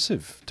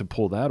impressive to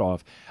pull that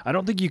off. I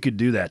don't think you could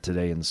do that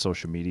today in the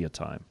social media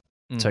time.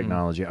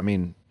 Technology. I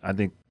mean, I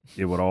think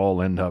it would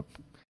all end up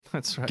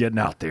that's right. getting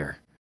out there.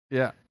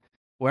 Yeah.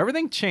 Well,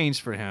 everything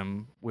changed for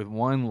him with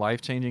one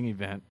life-changing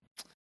event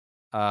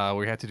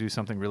where he had to do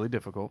something really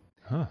difficult.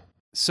 Huh.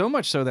 So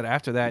much so that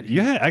after that...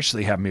 You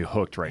actually have me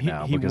hooked right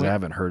now because I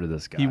haven't heard of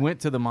this guy. He went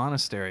to the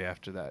monastery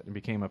after that and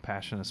became a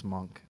Passionist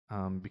monk,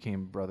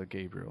 became Brother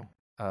Gabriel.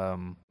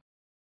 And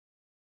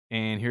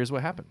here's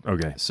what happened.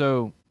 Okay.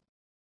 So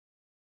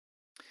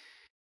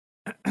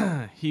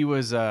he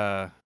was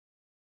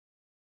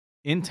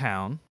in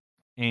town,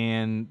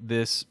 and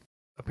this,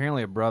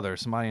 apparently a brother,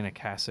 somebody in a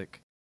cassock,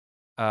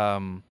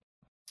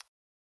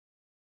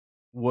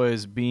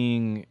 was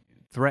being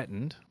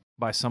threatened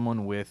by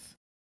someone with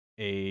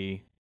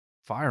a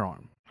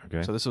firearm.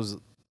 Okay. So this was,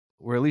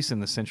 we're at least in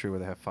the century where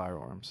they have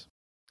firearms.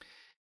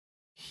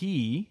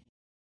 He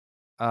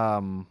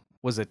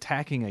was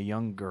attacking a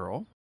young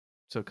girl.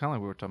 So kind of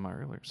like we were talking about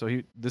earlier.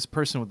 So this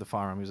person with the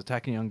firearm, he was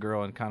attacking a young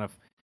girl and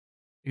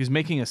he was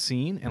making a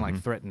scene and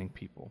like threatening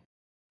people.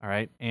 All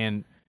right.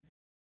 And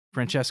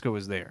Francesco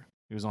was there.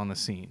 He was on the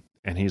scene.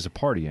 And he's a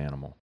party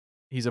animal.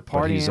 He's a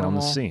party animal.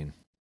 animal. On the scene.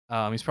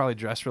 He's probably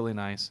dressed really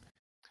nice.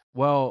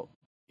 Well,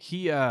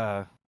 he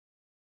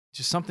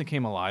just something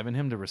came alive in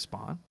him to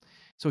respond.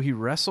 So he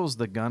wrestles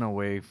the gun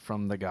away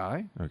from the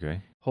guy.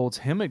 Okay. Holds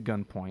him at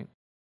gunpoint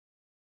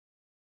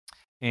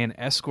and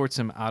escorts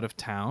him out of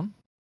town.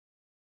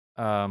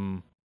 At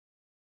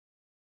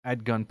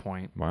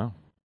gunpoint. Wow.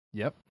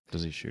 Yep.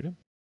 Does he shoot him?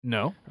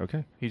 No.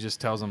 Okay. He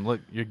just tells him,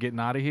 look, you're getting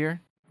out of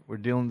here. We're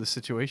dealing with the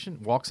situation.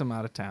 Walks him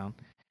out of town.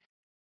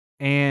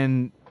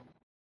 And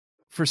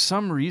for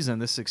some reason,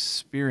 this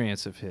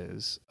experience of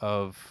his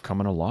of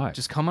coming alive.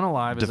 Just coming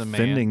alive as a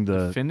man.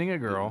 Defending a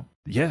girl.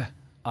 Yeah.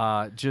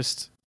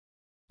 Just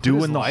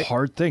doing the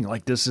hard thing.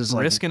 Like this is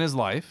like risking his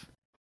life.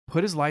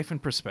 Put his life in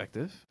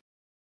perspective.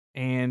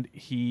 And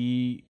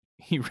he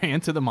ran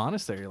to the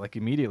monastery like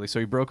immediately. So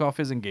he broke off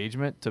his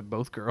engagement to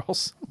both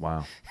girls.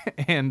 Wow.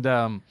 And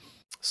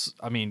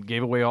I mean,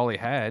 gave away all he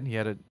had. He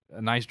had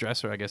a nice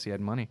dresser. I guess he had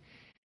money,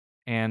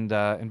 and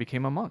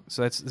became a monk.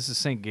 So this is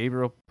Saint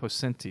Gabriel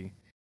Possenti.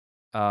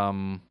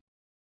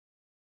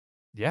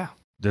 Yeah,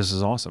 this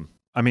is awesome.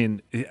 I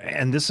mean,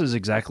 and this is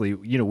exactly,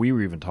 we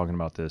were even talking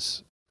about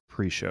this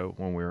pre-show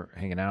when we were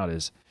hanging out,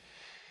 is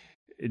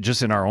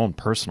just in our own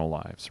personal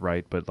lives,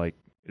 right? But like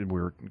we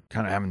were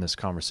kind of having this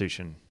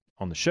conversation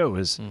on the show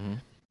is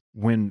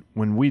when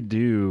we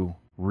do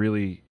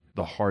really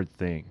the hard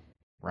thing,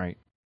 right?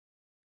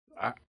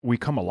 We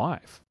come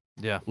alive.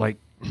 Yeah. Like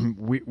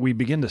we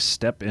begin to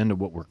step into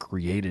what we're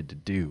created to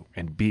do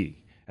and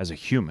be as a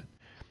human,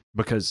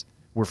 because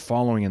we're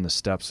following in the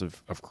steps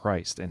of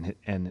Christ,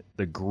 and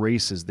the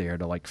grace is there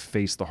to like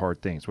face the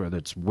hard things, whether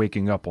it's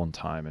waking up on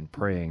time and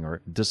praying,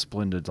 or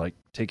discipline to like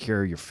take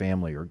care of your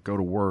family or go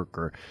to work,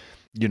 or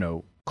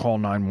call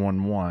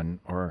 911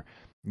 or,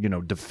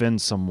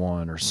 defend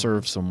someone or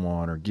serve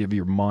someone or give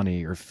your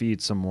money or feed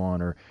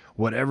someone or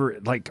whatever,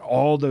 like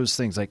all those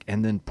things, like,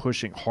 and then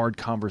pushing hard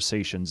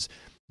conversations,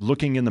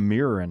 looking in the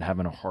mirror and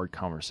having a hard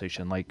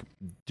conversation, like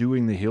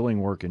doing the healing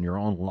work in your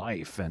own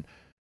life and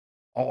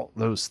all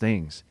those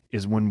things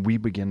is when we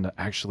begin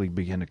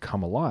to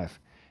come alive.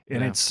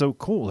 And it's so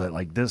cool that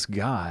like this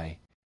guy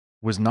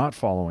was not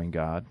following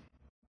God,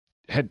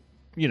 had,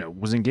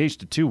 was engaged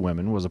to 2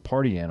 women, was a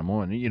party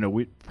animal. And,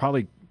 we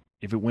probably,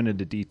 if it went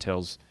into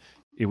details,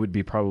 it would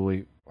be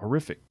probably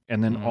horrific.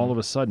 And then all of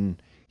a sudden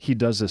he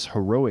does this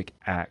heroic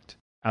act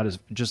out of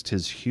just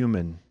his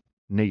human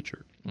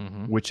nature,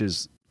 which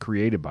is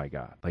created by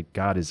God. Like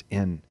God is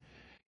in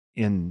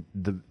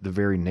the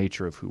very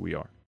nature of who we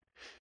are.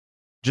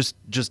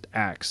 Just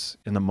acts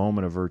in the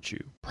moment of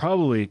virtue.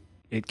 Probably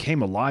it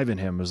came alive in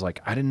him. It was like,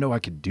 I didn't know I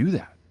could do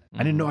that. I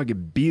didn't know I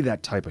could be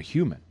that type of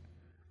human.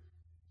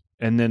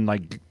 And then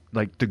like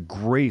the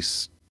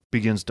grace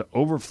begins to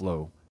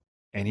overflow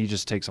and he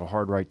just takes a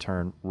hard right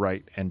turn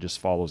and just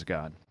follows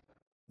God.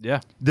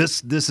 Yeah.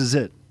 This is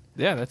it.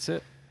 Yeah, that's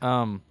it.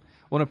 Well,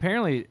 and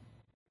apparently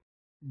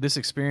this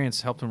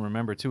experience helped him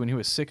remember too. When he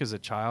was sick as a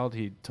child,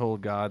 he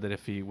told God that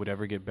if he would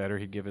ever get better,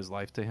 he'd give his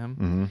life to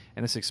him.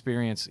 And this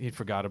experience, he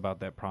forgot about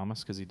that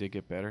promise because he did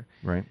get better.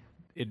 Right.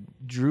 It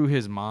drew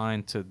his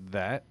mind to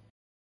that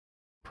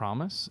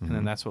promise, and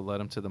then that's what led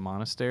him to the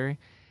monastery.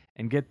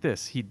 And get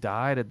this, he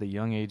died at the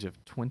young age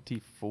of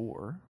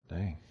 24.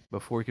 Dang.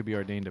 Before he could be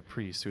ordained a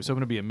priest. He was hoping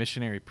to be a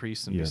missionary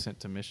priest and be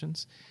sent to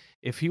missions.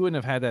 If he wouldn't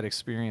have had that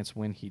experience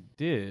when he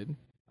did,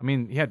 I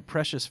mean, he had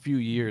precious few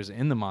years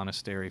in the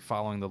monastery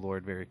following the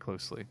Lord very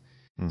closely.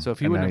 So if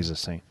he now he's a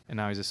saint. And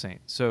now he's a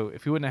saint. So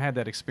if he wouldn't have had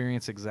that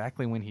experience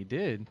exactly when he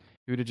did,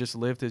 he would have just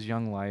lived his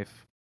young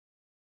life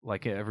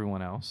like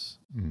everyone else,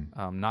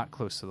 not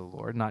close to the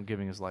Lord, not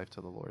giving his life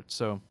to the Lord.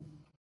 So,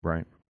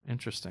 right.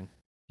 Interesting.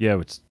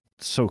 Yeah, it's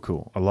so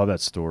cool. I love that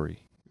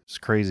story. It's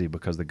crazy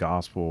because the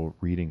gospel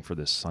reading for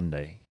this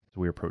Sunday, as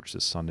we approach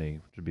this Sunday,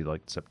 which would be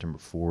like September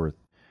 4th,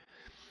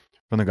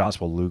 from the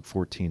gospel, Luke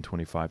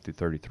 14:25 through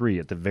 33,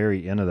 at the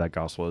very end of that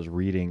gospel is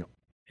reading,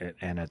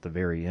 and at the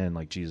very end,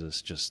 like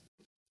Jesus just,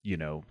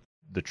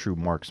 the true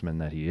marksman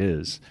that he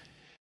is,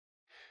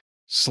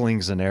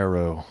 slings an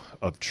arrow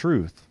of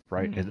truth,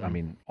 right? I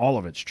mean, all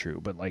of it's true,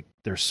 but like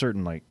there's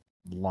certain like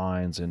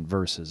lines and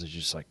verses, it's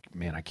just like,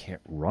 man, I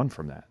can't run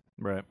from that.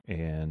 Right.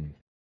 And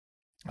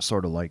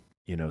sort of like,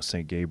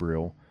 St.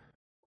 Gabriel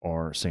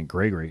or St.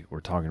 Gregory, we're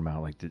talking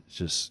about like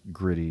just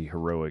gritty,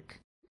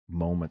 heroic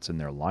moments in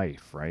their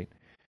life, right?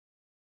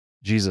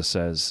 Jesus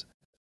says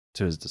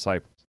to his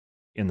disciples,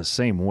 in the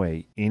same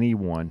way,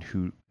 anyone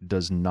who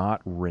does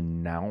not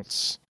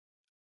renounce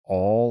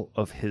all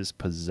of his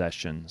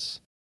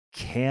possessions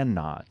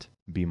cannot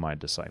be my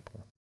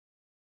disciple.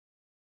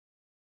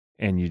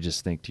 And you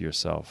just think to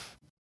yourself,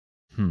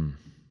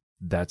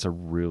 that's a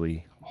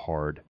really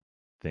hard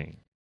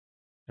thing.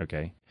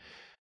 Okay.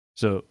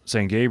 So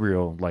St.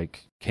 Gabriel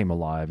like came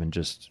alive and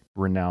just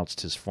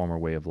renounced his former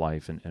way of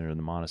life and entered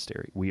the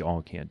monastery. We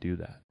all can't do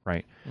that,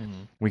 right?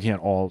 We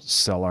can't all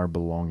sell our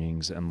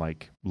belongings and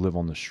like live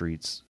on the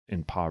streets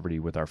in poverty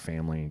with our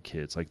family and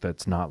kids. Like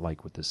that's not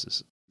like what this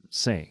is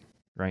saying,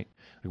 right?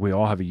 Like we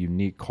all have a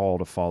unique call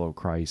to follow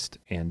Christ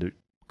and to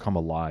come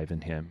alive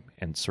in him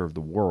and serve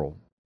the world.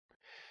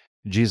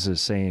 Jesus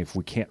is saying if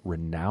we can't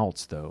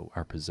renounce though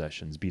our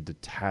possessions, be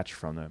detached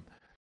from them,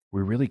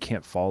 we really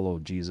can't follow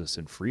Jesus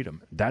in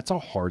freedom. That's a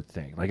hard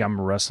thing. Like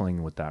I'm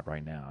wrestling with that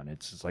right now, and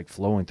it's just like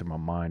flowing through my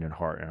mind and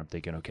heart, and I'm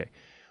thinking, okay,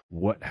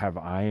 what have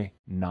I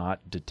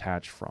not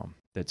detached from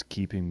that's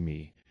keeping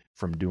me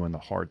from doing the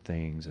hard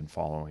things and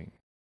following,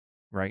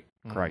 right?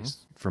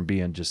 Christ, from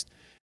being just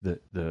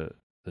the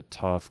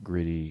tough,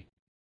 gritty,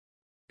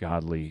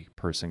 godly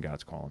person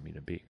God's calling me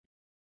to be.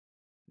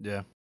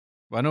 Yeah.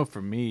 Well, I know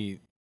for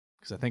me,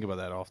 because I think about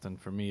that often,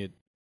 for me,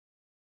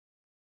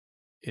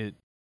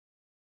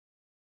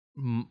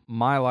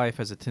 my life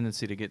has a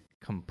tendency to get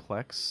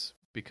complex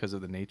because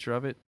of the nature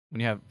of it. When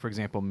you have, for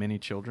example, many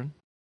children,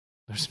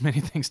 there's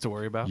many things to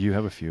worry about. You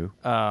have a few.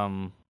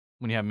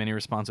 When you have many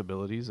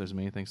responsibilities, there's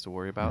many things to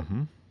worry about.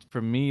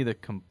 For me, the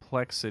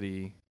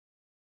complexity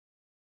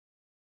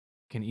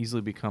can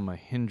easily become a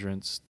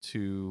hindrance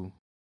to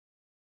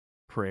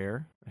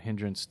prayer, a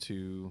hindrance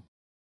to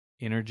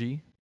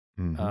energy,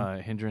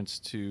 a hindrance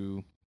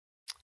to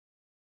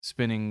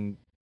spending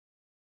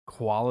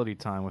quality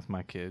time with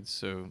my kids.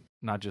 So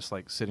not just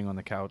like sitting on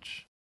the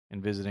couch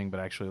and visiting, but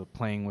actually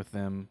playing with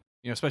them,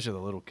 especially the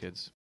little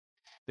kids.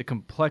 The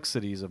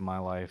complexities of my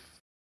life,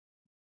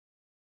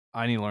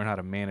 I need to learn how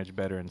to manage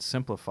better and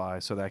simplify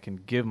so that I can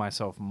give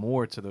myself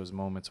more to those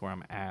moments where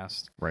I'm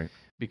asked. Right.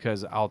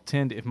 Because I'll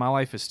tend, if my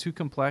life is too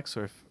complex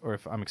or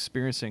if I'm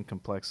experiencing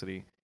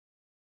complexity,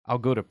 I'll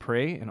go to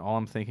pray and all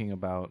I'm thinking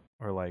about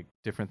are like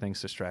different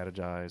things to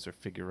strategize or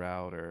figure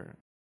out,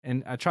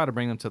 and I try to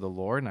bring them to the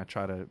Lord and I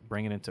try to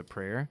bring it into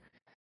prayer.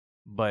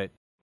 But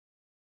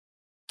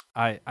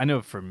I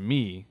know for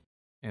me,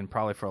 and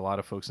probably for a lot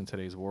of folks in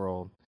today's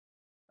world,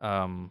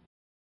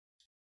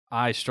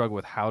 I struggle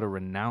with how to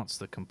renounce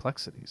the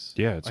complexities.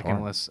 Yeah, it's like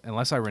hard.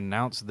 unless I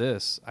renounce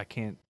this, I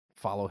can't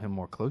follow him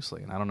more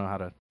closely, and I don't know how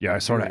to. Yeah, I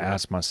sort of do that.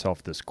 asked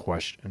myself this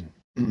question,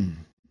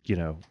 you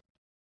know,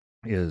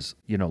 is,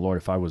 Lord,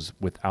 if I was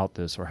without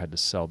this or had to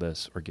sell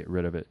this or get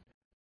rid of it,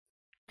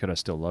 could I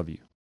still love you?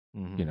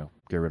 Mhm.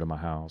 Get rid of my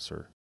house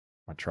or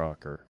my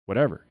truck or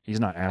whatever.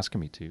 He's not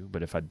asking me to,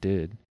 but if I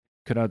did,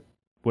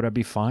 would I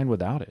be fine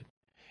without it?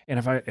 And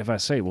if I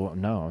say, well,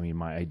 no, I mean,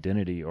 my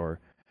identity or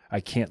I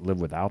can't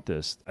live without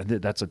this,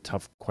 that's a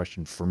tough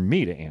question for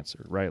me to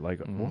answer, right?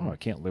 Like, well, I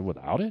can't live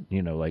without it.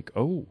 Yeah.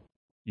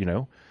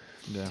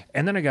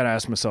 And then I got to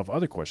ask myself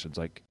other questions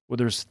like, well,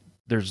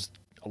 there's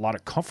a lot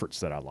of comforts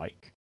that I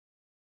like,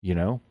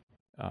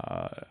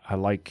 I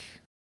like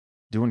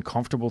doing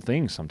comfortable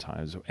things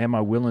sometimes. Am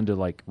I willing to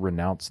like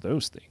renounce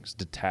those things,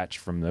 detach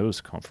from those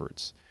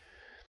comforts?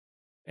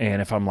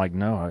 And if I'm like,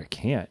 no, I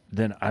can't,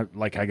 then I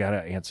got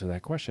to answer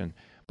that question.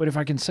 But if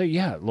I can say,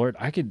 yeah, Lord,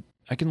 I can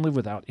live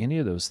without any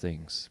of those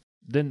things,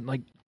 then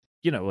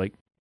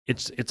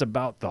it's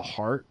about the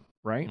heart,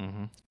 right?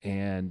 Mm-hmm.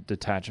 And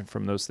detaching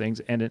from those things.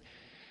 And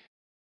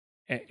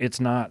it's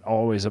not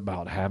always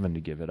about having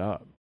to give it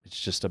up. It's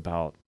just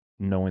about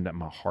knowing that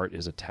my heart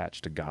is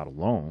attached to God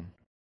alone,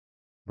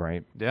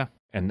 right? Yeah.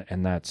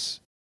 And that's,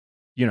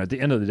 at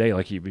the end of the day,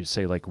 like you would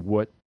say, like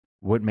what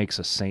makes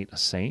a saint,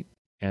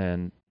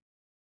 and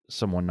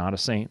someone not a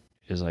saint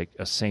is like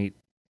a saint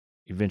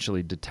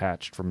eventually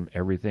detached from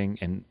everything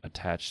and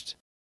attached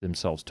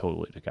themselves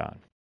totally to God.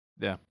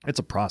 Yeah. It's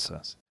a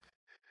process.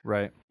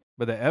 Right.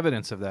 But the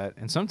evidence of that,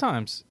 and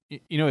sometimes,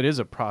 it is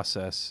a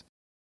process.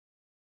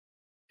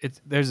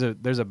 There's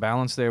a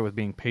balance there with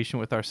being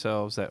patient with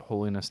ourselves, that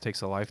holiness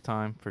takes a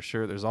lifetime for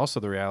sure. There's also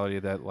the reality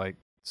that like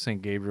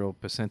St. Gabriel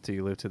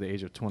Pacenti lived to the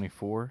age of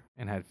 24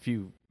 and had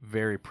few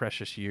very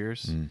precious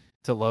years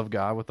to love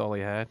God with all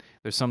he had.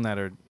 There's some that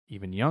are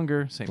even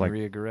younger, St. Like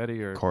Maria Goretti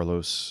or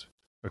Carlos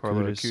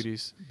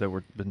Acutis that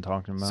we've been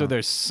talking about. So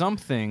there's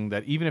something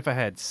that even if I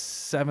had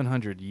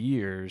 700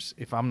 years,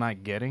 if I'm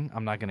not going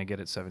to get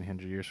it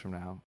 700 years from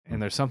now.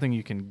 And there's something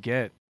you can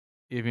get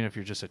even if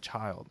you're just a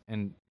child.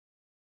 And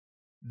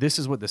this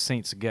is what the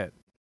saints get,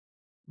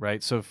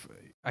 right? So if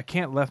I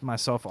can't let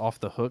myself off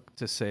the hook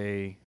to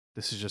say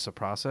this is just a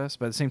process,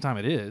 but at the same time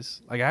it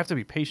is. Like I have to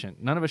be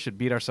patient. None of us should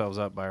beat ourselves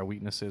up by our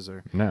weaknesses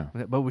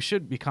but we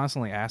should be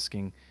constantly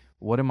asking,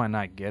 what am I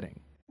not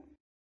getting?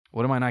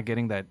 What am I not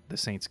getting that the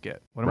saints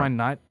get? What am I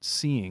not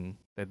seeing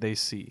that they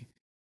see?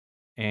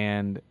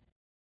 And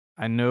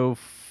I know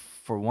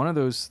for one of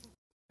those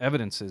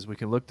evidences, we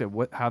can look at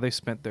how they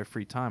spent their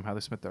free time, how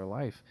they spent their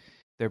life.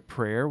 Their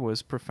prayer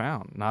was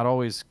profound, not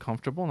always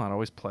comfortable, not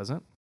always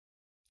pleasant,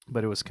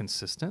 but it was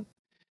consistent.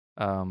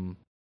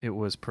 It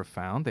was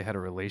profound. They had a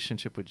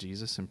relationship with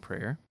Jesus in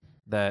prayer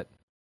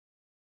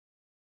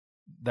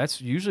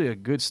that's usually a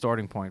good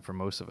starting point for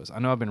most of us. I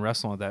know I've been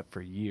wrestling with that for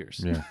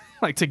years. Yeah.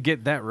 Like to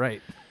get that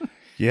right.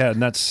 Yeah,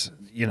 and that's,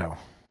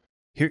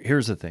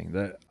 here's the thing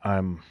that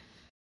I'm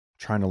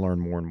trying to learn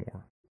more and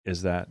more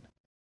is that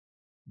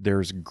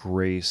there's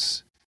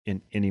grace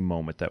in any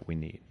moment that we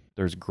need.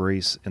 There's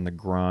grace in the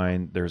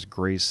grind. There's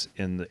grace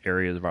in the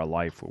areas of our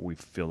life where we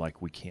feel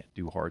like we can't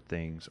do hard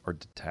things or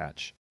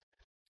detach.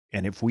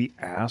 And if we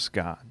ask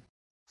God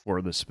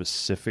for the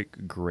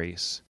specific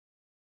grace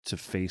to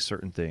face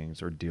certain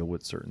things or deal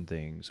with certain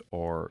things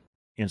or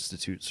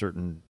institute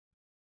certain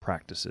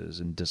practices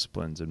and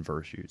disciplines and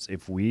virtues,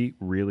 if we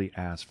really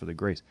ask for the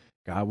grace,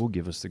 God will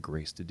give us the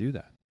grace to do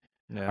that.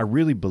 Yeah. I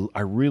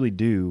really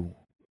do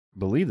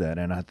believe that.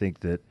 And I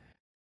think that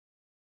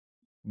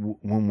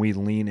when we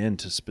lean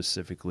into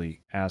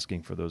specifically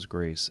asking for those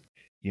grace,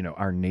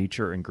 our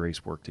nature and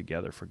grace work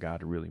together for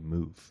God to really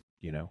move,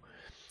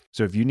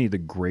 So if you need the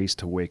grace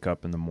to wake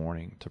up in the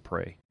morning to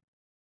pray,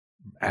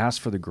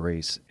 ask for the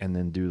grace and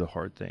then do the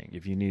hard thing.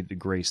 If you need the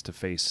grace to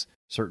face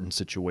certain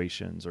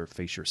situations or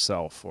face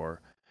yourself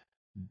or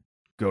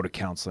go to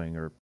counseling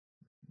or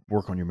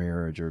work on your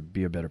marriage or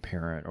be a better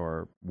parent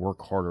or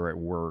work harder at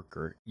work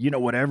or,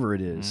 whatever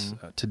it is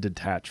to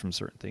detach from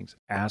certain things,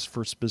 ask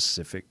for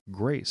specific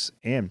grace.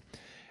 And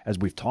as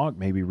we've talked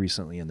maybe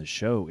recently in the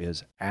show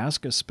is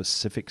ask a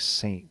specific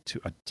saint to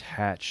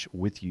attach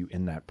with you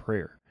in that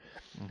prayer.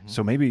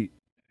 So maybe,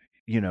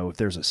 if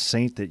there's a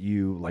saint that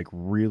you like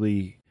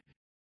really,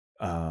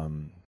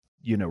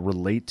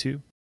 relate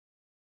to,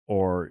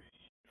 or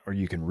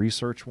you can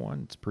research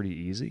one, it's pretty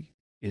easy,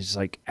 is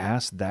like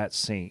ask that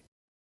saint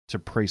to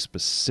pray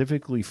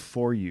specifically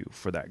for you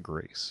for that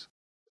grace,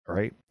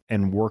 right?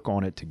 And work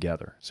on it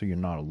together so you're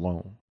not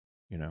alone,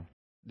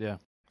 Yeah.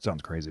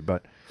 Sounds crazy,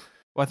 but.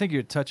 Well, I think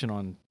you're touching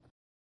on,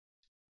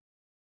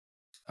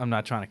 I'm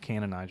not trying to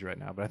canonize you right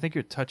now, but I think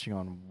you're touching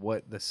on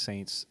what the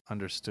saints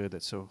understood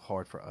that's so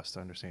hard for us to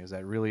understand, is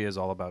that it really is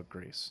all about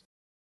grace.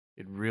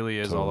 It really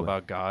is all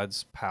about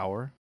God's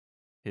power,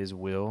 his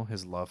will,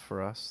 his love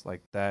for us.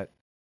 Like that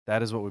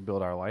is what we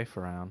build our life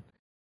around.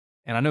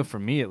 And I know for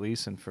me at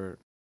least, and for,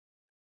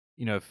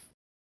 if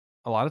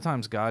a lot of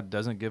times God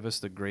doesn't give us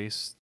the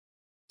grace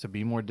to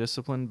be more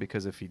disciplined,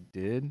 because if he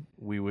did,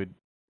 we would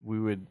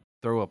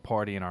throw a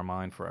party in our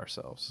mind for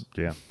ourselves.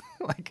 Yeah.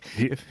 Like,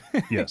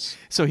 Yes.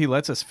 So he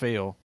lets us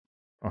fail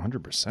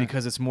 100%.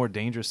 because it's more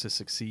dangerous to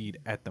succeed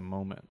at the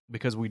moment,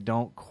 because we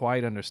don't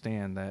quite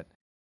understand that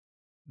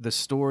the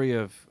story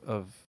of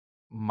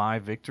my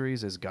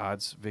victories is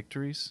God's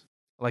victories.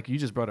 Like you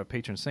just brought up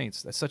patron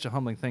saints. That's such a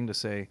humbling thing to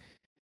say.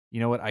 You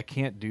know what? I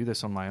can't do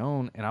this on my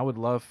own, and I would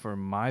love for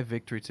my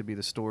victory to be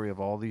the story of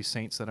all these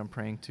saints that I'm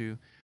praying to,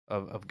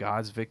 of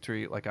God's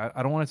victory. Like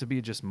I don't want it to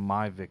be just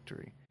my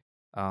victory.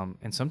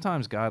 And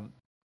sometimes God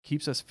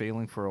keeps us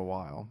failing for a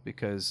while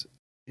because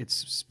it's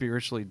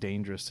spiritually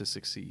dangerous to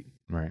succeed.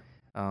 Right.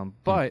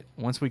 But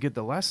once we get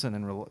the lesson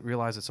and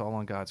realize it's all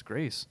on God's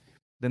grace,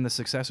 then the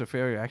success or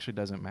failure actually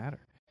doesn't matter.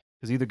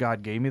 Because either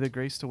God gave me the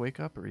grace to wake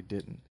up or he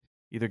didn't.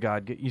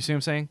 Either you see what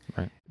I'm saying?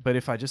 Right. But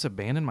if I just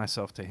abandon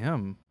myself to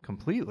him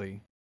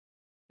completely,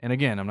 and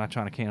again, I'm not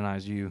trying to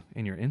canonize you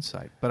in your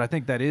insight, but I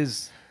think that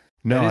is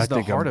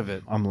the heart of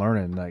it. I'm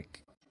learning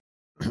like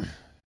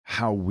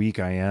how weak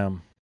I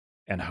am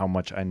and how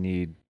much I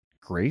need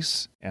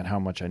grace and how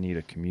much I need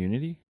a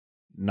community,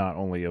 not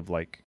only of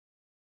like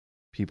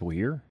people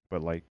here,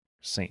 but like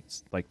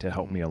saints, like to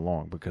help me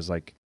along, because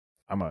like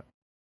I'm a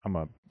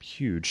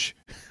huge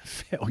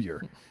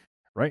failure,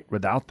 right?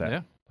 Without that.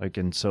 Yeah. Like,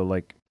 and so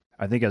like,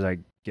 I think as I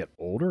get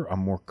older,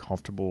 I'm more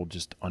comfortable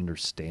just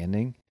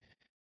understanding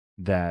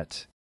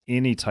that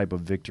any type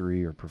of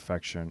victory or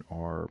perfection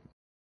or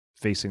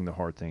facing the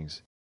hard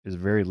things is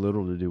very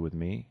little to do with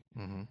me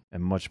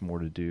and much more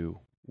to do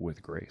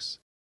with grace,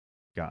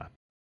 God,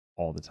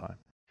 all the time.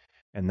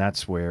 And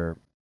that's where,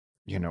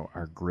 you know,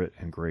 our grit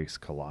and grace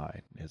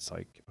collide. It's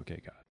like, okay,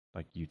 God,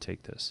 like you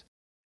take this.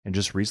 And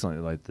just recently,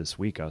 like this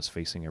week, I was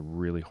facing a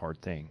really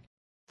hard thing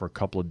for a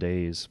couple of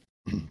days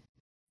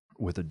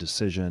with a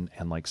decision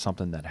and like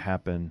something that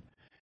happened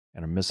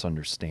and a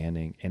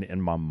misunderstanding. And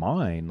in my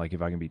mind, like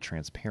if I can be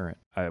transparent,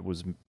 I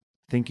was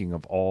thinking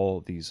of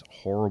all these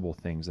horrible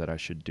things that I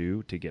should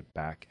do to get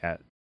back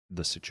at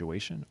the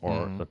situation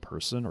or the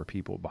person or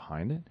people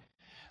behind it.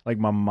 Like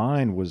my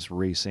mind was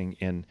racing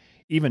and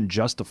even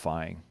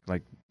justifying,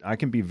 like I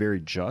can be very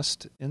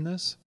just in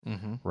this,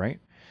 right?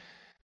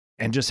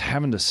 And just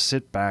having to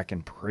sit back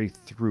and pray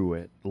through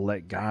it,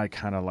 let God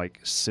kind of like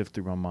sift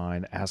through my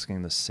mind,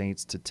 asking the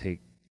saints to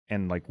take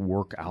and like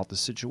work out the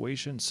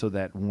situation so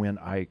that when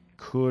I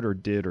could or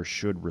did or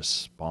should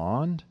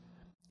respond,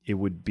 it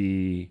would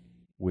be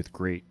with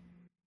great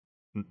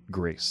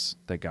grace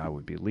that God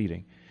would be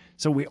leading.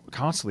 So we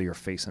constantly are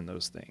facing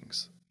those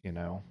things, you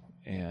know,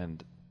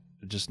 and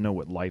just know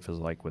what life is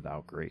like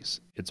without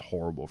grace. It's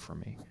horrible for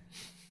me.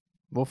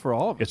 Well, for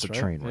all of us, it's a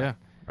train wreck. Yeah.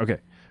 Okay.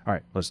 All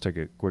right. Let's take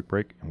a quick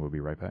break and we'll be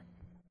right back.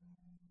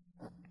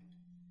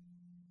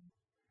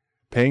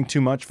 Paying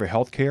too much for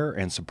healthcare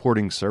and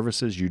supporting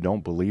services you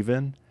don't believe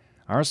in?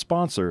 Our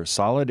sponsor,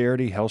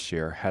 Solidarity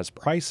HealthShare, has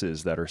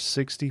prices that are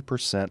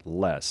 60%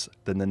 less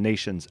than the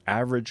nation's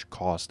average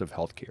cost of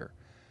healthcare.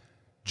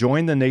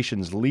 Join the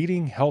nation's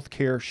leading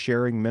healthcare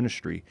sharing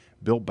ministry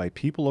built by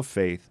people of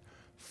faith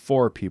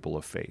for people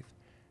of faith,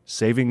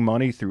 saving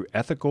money through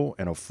ethical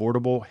and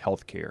affordable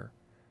healthcare.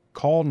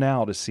 Call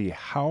now to see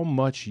how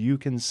much you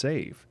can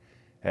save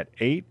at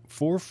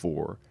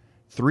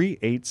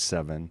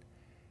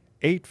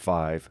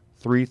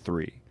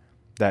 844-387-8533.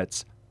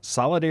 That's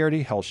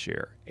Solidarity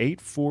HealthShare,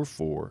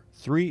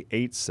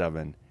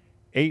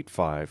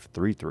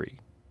 844-387-8533.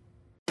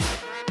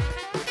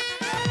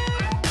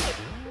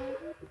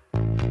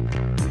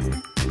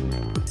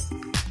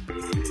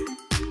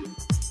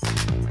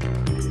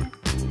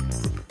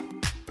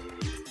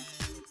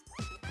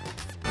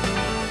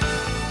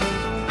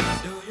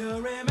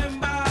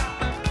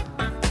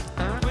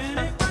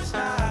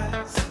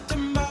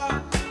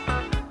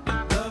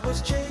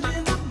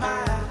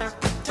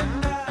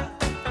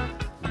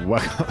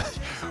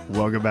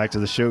 Welcome back to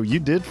the show. You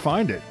did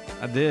find it.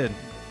 I did.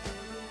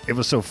 It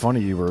was so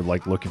funny. You were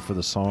like looking for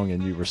the song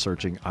and you were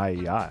searching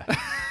IEI. I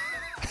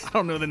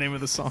don't know the name of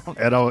the song.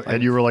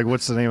 And you were like,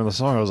 what's the name of the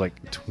song? I was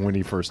like,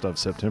 21st of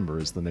September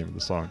is the name of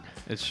the song.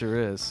 It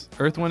sure is.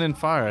 Earth, Wind, and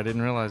Fire. I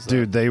didn't realize that.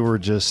 Dude, they were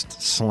just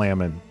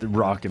slamming,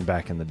 rocking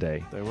back in the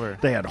day. They were.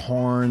 They had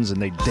horns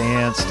and they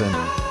danced and,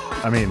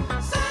 I mean,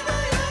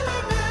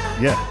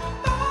 yeah.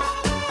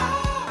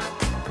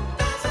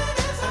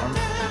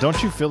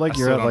 Don't you feel like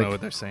you're at like know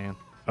what they're saying.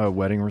 A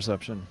wedding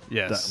reception?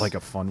 Yes. Like a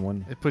fun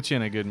one? It puts you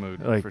in a good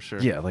mood, like, for sure.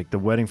 Yeah, like the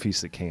Wedding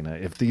Feast at Cana.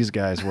 If these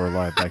guys were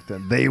alive back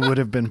then, they would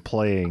have been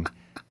playing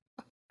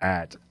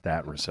at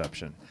that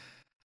reception.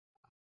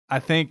 I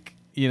think,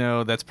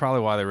 that's probably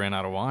why they ran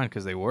out of wine,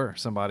 because they were.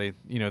 Somebody,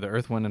 the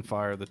Earth, Wind, and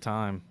Fire at the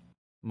time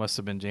must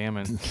have been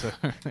jamming. So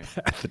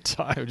at the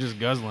time. They were just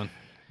guzzling.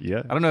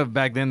 Yeah. I don't know if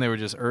back then they were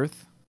just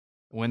Earth,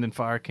 Wind, and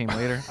Fire came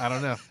later. I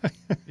don't know.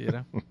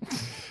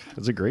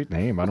 It's a great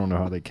name. I don't know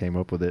how they came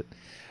up with it.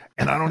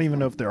 And I don't even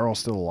know if they're all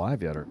still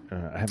alive yet. Or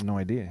I have no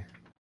idea.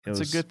 It's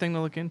a good thing to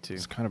look into.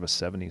 It's kind of a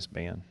 70s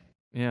band.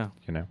 Yeah.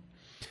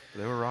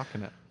 They were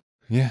rocking it.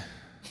 Yeah.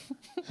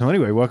 So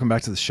anyway, welcome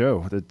back to the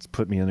show. That's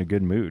put me in a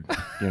good mood.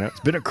 It's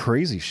been a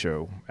crazy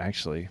show,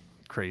 actually.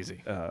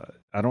 Crazy.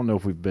 I don't know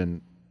if we've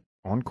been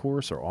on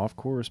course or off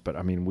course, but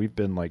I mean, we've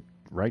been like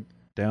right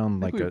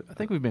down I like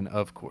think we've been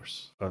of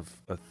course.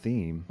 a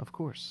theme Of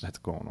course. that's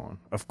going on.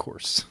 Of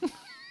course.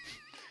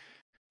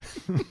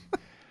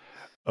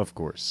 Of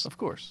course. Of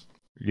course.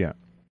 Yeah.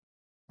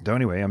 So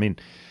anyway, I mean,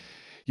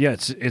 yeah,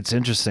 it's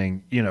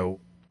interesting,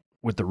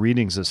 with the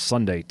readings this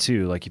Sunday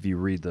too. Like if you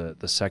read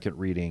the second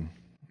reading,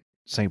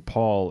 St.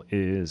 Paul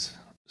is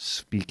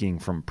speaking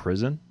from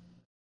prison.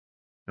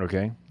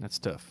 Okay. That's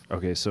tough.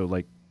 Okay. So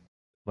like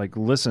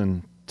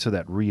listen to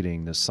that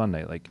reading this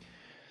Sunday,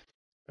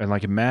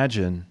 and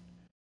imagine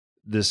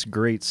this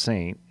great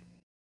saint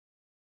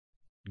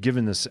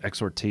given this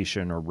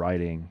exhortation or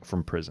writing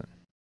from prison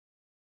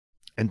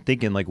and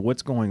thinking like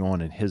what's going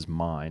on in his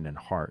mind and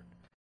heart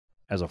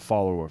as a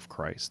follower of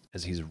Christ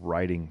as he's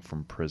writing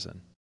from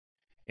prison.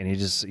 And he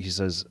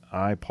says,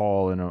 I,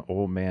 Paul, and an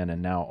old man,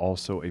 and now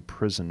also a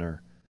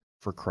prisoner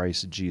for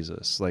Christ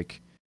Jesus.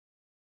 Like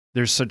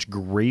there's such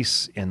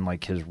grace in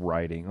like his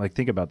writing. Like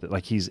think about that.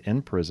 Like he's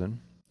in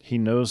prison. He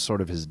knows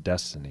sort of his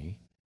destiny,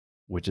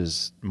 which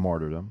is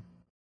martyrdom.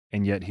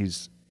 And yet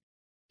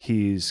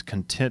he's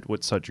content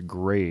with such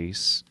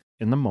grace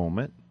in the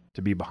moment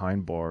to be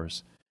behind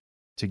bars,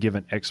 to give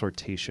an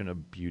exhortation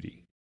of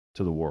beauty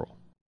to the world,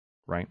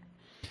 right?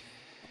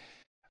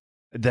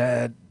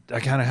 That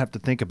I kind of have to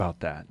think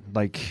about that.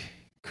 Like,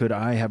 could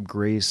I have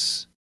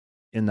grace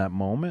in that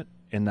moment,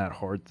 in that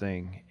hard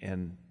thing?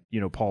 And,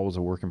 Paul was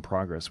a work in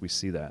progress. We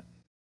see that.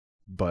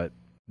 But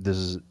this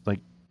is like,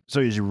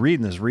 so as you're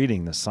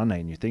reading this Sunday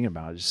and you're thinking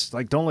about it, just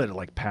like, don't let it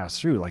like pass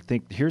through. Like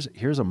think, here's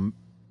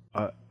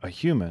a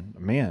human,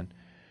 a man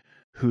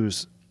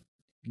who's,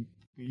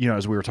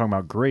 as we were talking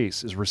about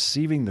grace, is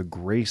receiving the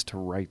grace to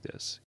write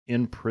this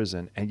in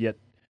prison, and yet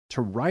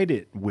to write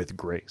it with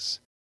grace,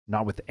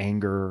 not with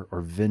anger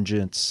or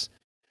vengeance,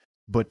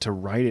 but to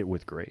write it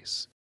with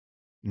grace,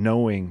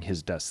 knowing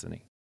his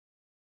destiny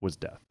was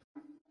death.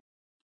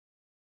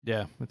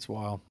 Yeah, it's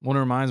wild. Well, it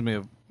reminds me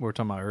of we were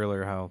talking about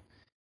earlier how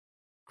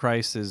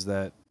Christ is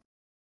that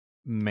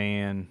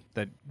man,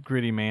 that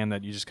gritty man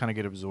that you just kind of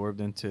get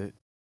absorbed into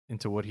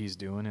what he's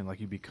doing, and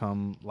like you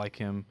become like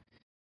him.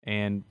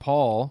 And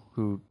Paul,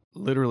 who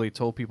literally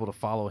told people to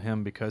follow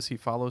him because he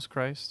follows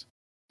Christ,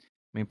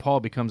 I mean,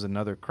 Paul becomes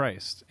another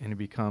Christ, and he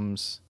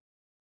becomes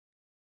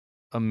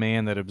a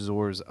man that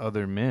absorbs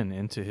other men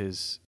into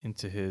his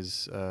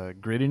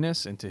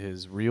grittiness, into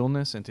his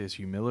realness, into his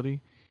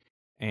humility.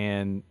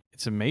 And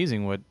it's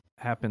amazing what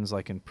happens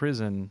like in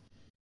prison.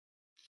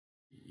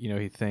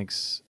 He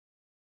thinks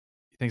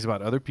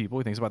about other people.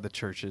 He thinks about the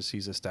churches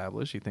he's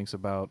established. He thinks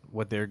about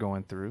what they're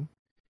going through.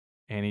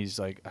 And he's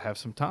like, I have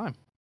some time.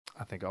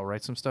 I think I'll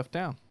write some stuff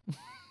down.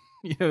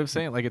 You know what I'm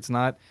saying? Like, it's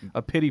not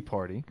a pity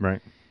party.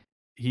 Right.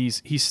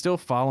 He's still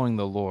following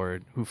the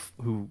Lord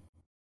who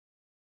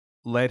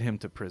led him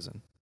to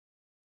prison.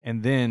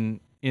 And then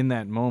in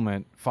that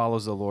moment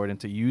follows the Lord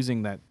into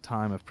using that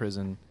time of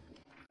prison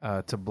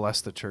to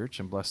bless the church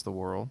and bless the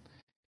world.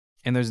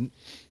 And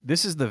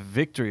this is the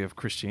victory of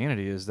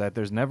Christianity, is that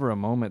there's never a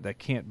moment that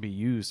can't be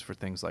used for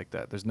things like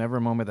that. There's never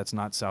a moment that's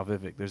not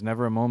salvific. There's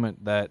never a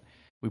moment that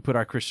we put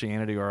our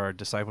Christianity or our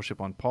discipleship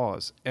on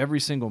pause. Every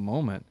single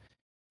moment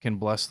can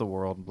bless the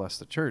world and bless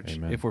the church.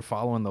 Amen. If we're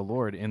following the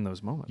Lord in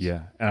those moments.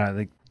 Yeah, and I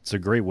think it's a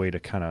great way to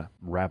kind of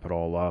wrap it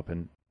all up.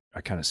 And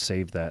I kind of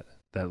saved that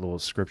little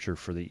scripture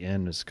for the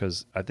end, is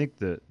because I think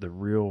the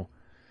real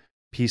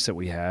piece that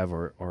we have,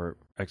 or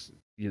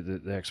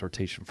the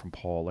exhortation from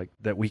Paul, like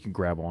that we can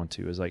grab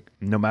onto, is like,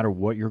 no matter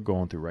what you're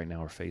going through right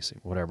now or facing,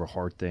 whatever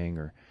hard thing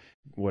or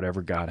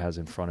whatever God has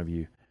in front of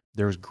you,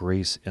 there's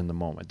grace in the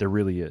moment. There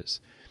really is.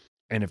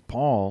 And if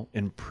Paul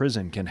in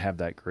prison can have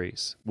that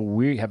grace, well,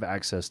 we have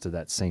access to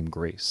that same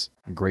grace,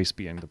 grace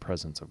being the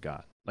presence of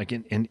God. Like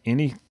in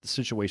any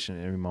situation,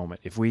 in every moment,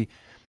 if we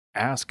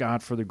ask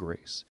God for the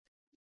grace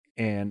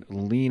and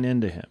lean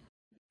into him,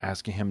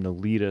 asking him to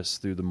lead us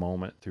through the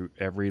moment, through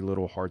every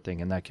little hard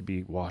thing. And that could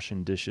be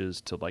washing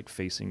dishes, to like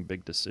facing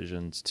big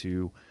decisions,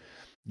 to,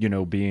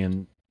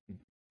 being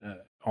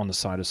on the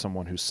side of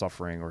someone who's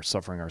suffering or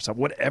suffering ourselves,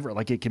 whatever.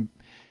 Like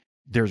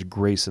there's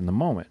grace in the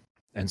moment.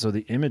 And so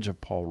the image of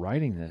Paul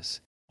writing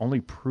this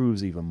only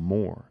proves even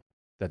more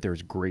that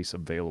there's grace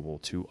available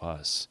to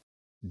us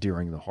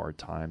during the hard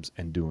times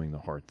and doing the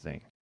hard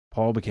thing.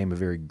 Paul became a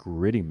very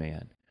gritty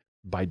man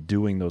by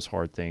doing those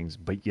hard things,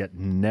 but yet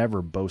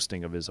never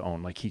boasting of his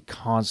own. Like he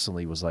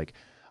constantly was like,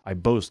 I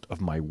boast of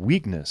my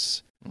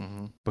weakness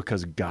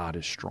because God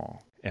is strong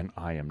and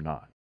I am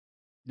not.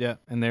 Yeah,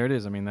 and there it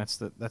is. I mean, that's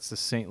the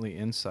saintly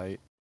insight.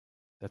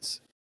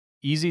 That's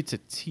easy to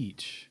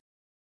teach,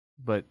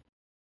 but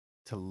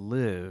to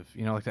live,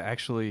 like to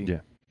actually... Yeah,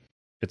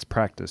 it's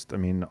practiced. I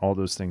mean, all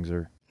those things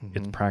are,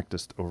 it's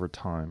practiced over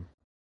time.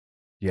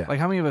 Yeah. Like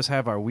how many of us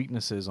have our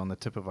weaknesses on the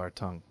tip of our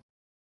tongue?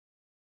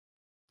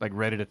 Like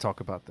ready to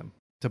talk about them,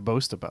 to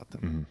boast about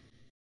them.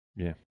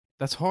 Mm-hmm. Yeah.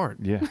 That's hard.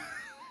 Yeah.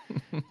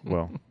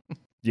 Well,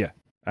 yeah.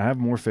 I have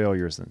more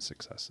failures than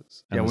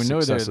successes. And we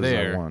know they're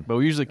there, but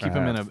we usually keep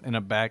them in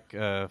a back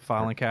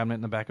filing cabinet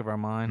in the back of our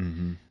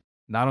mind,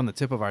 not on the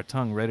tip of our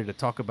tongue, ready to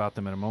talk about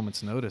them at a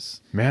moment's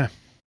notice. Yeah.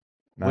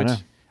 I know.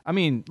 I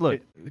mean,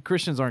 look,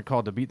 Christians aren't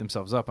called to beat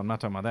themselves up. I'm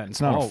not talking about that. And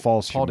It's not a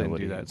false Paul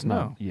humility. didn't do that. It's no.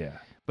 not. Yeah.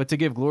 But to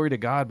give glory to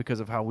God because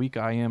of how weak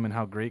I am and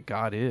how great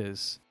God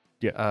is,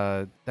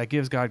 that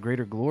gives God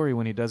greater glory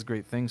when he does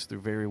great things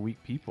through very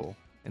weak people.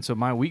 And so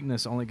my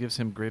weakness only gives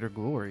him greater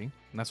glory.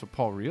 And that's what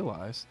Paul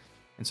realized.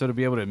 And so to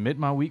be able to admit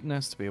my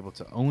weakness, to be able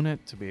to own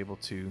it, to be able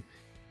to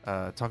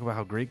talk about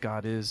how great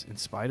God is in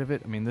spite of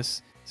it. I mean,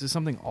 this is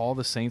something all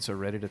the saints are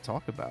ready to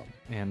talk about.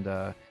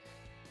 And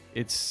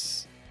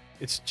it's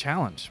a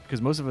challenge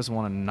because most of us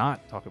want to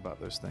not talk about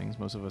those things.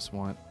 Most of us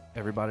want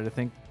everybody to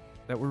think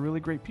that we're really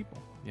great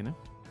people, you know?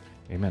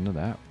 Amen to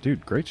that.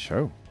 Dude, great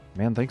show.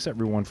 Man, thanks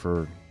everyone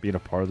for being a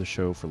part of the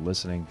show, for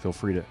listening. Feel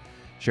free to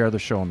share the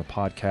show on the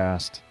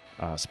podcast,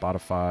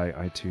 Spotify,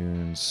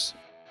 iTunes,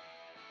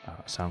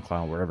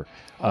 SoundCloud, wherever.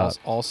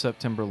 All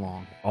September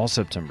long. All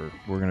September,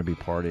 we're going to be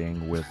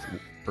partying with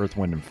Earth,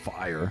 Wind, and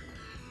Fire.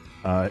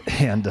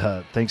 And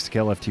thanks to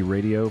KLFT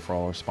Radio for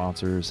all our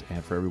sponsors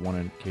and for everyone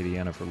in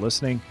Acadiana for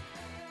listening.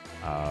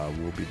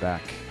 We'll be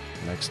back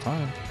next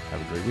time.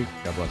 Have a great week.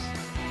 God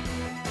bless.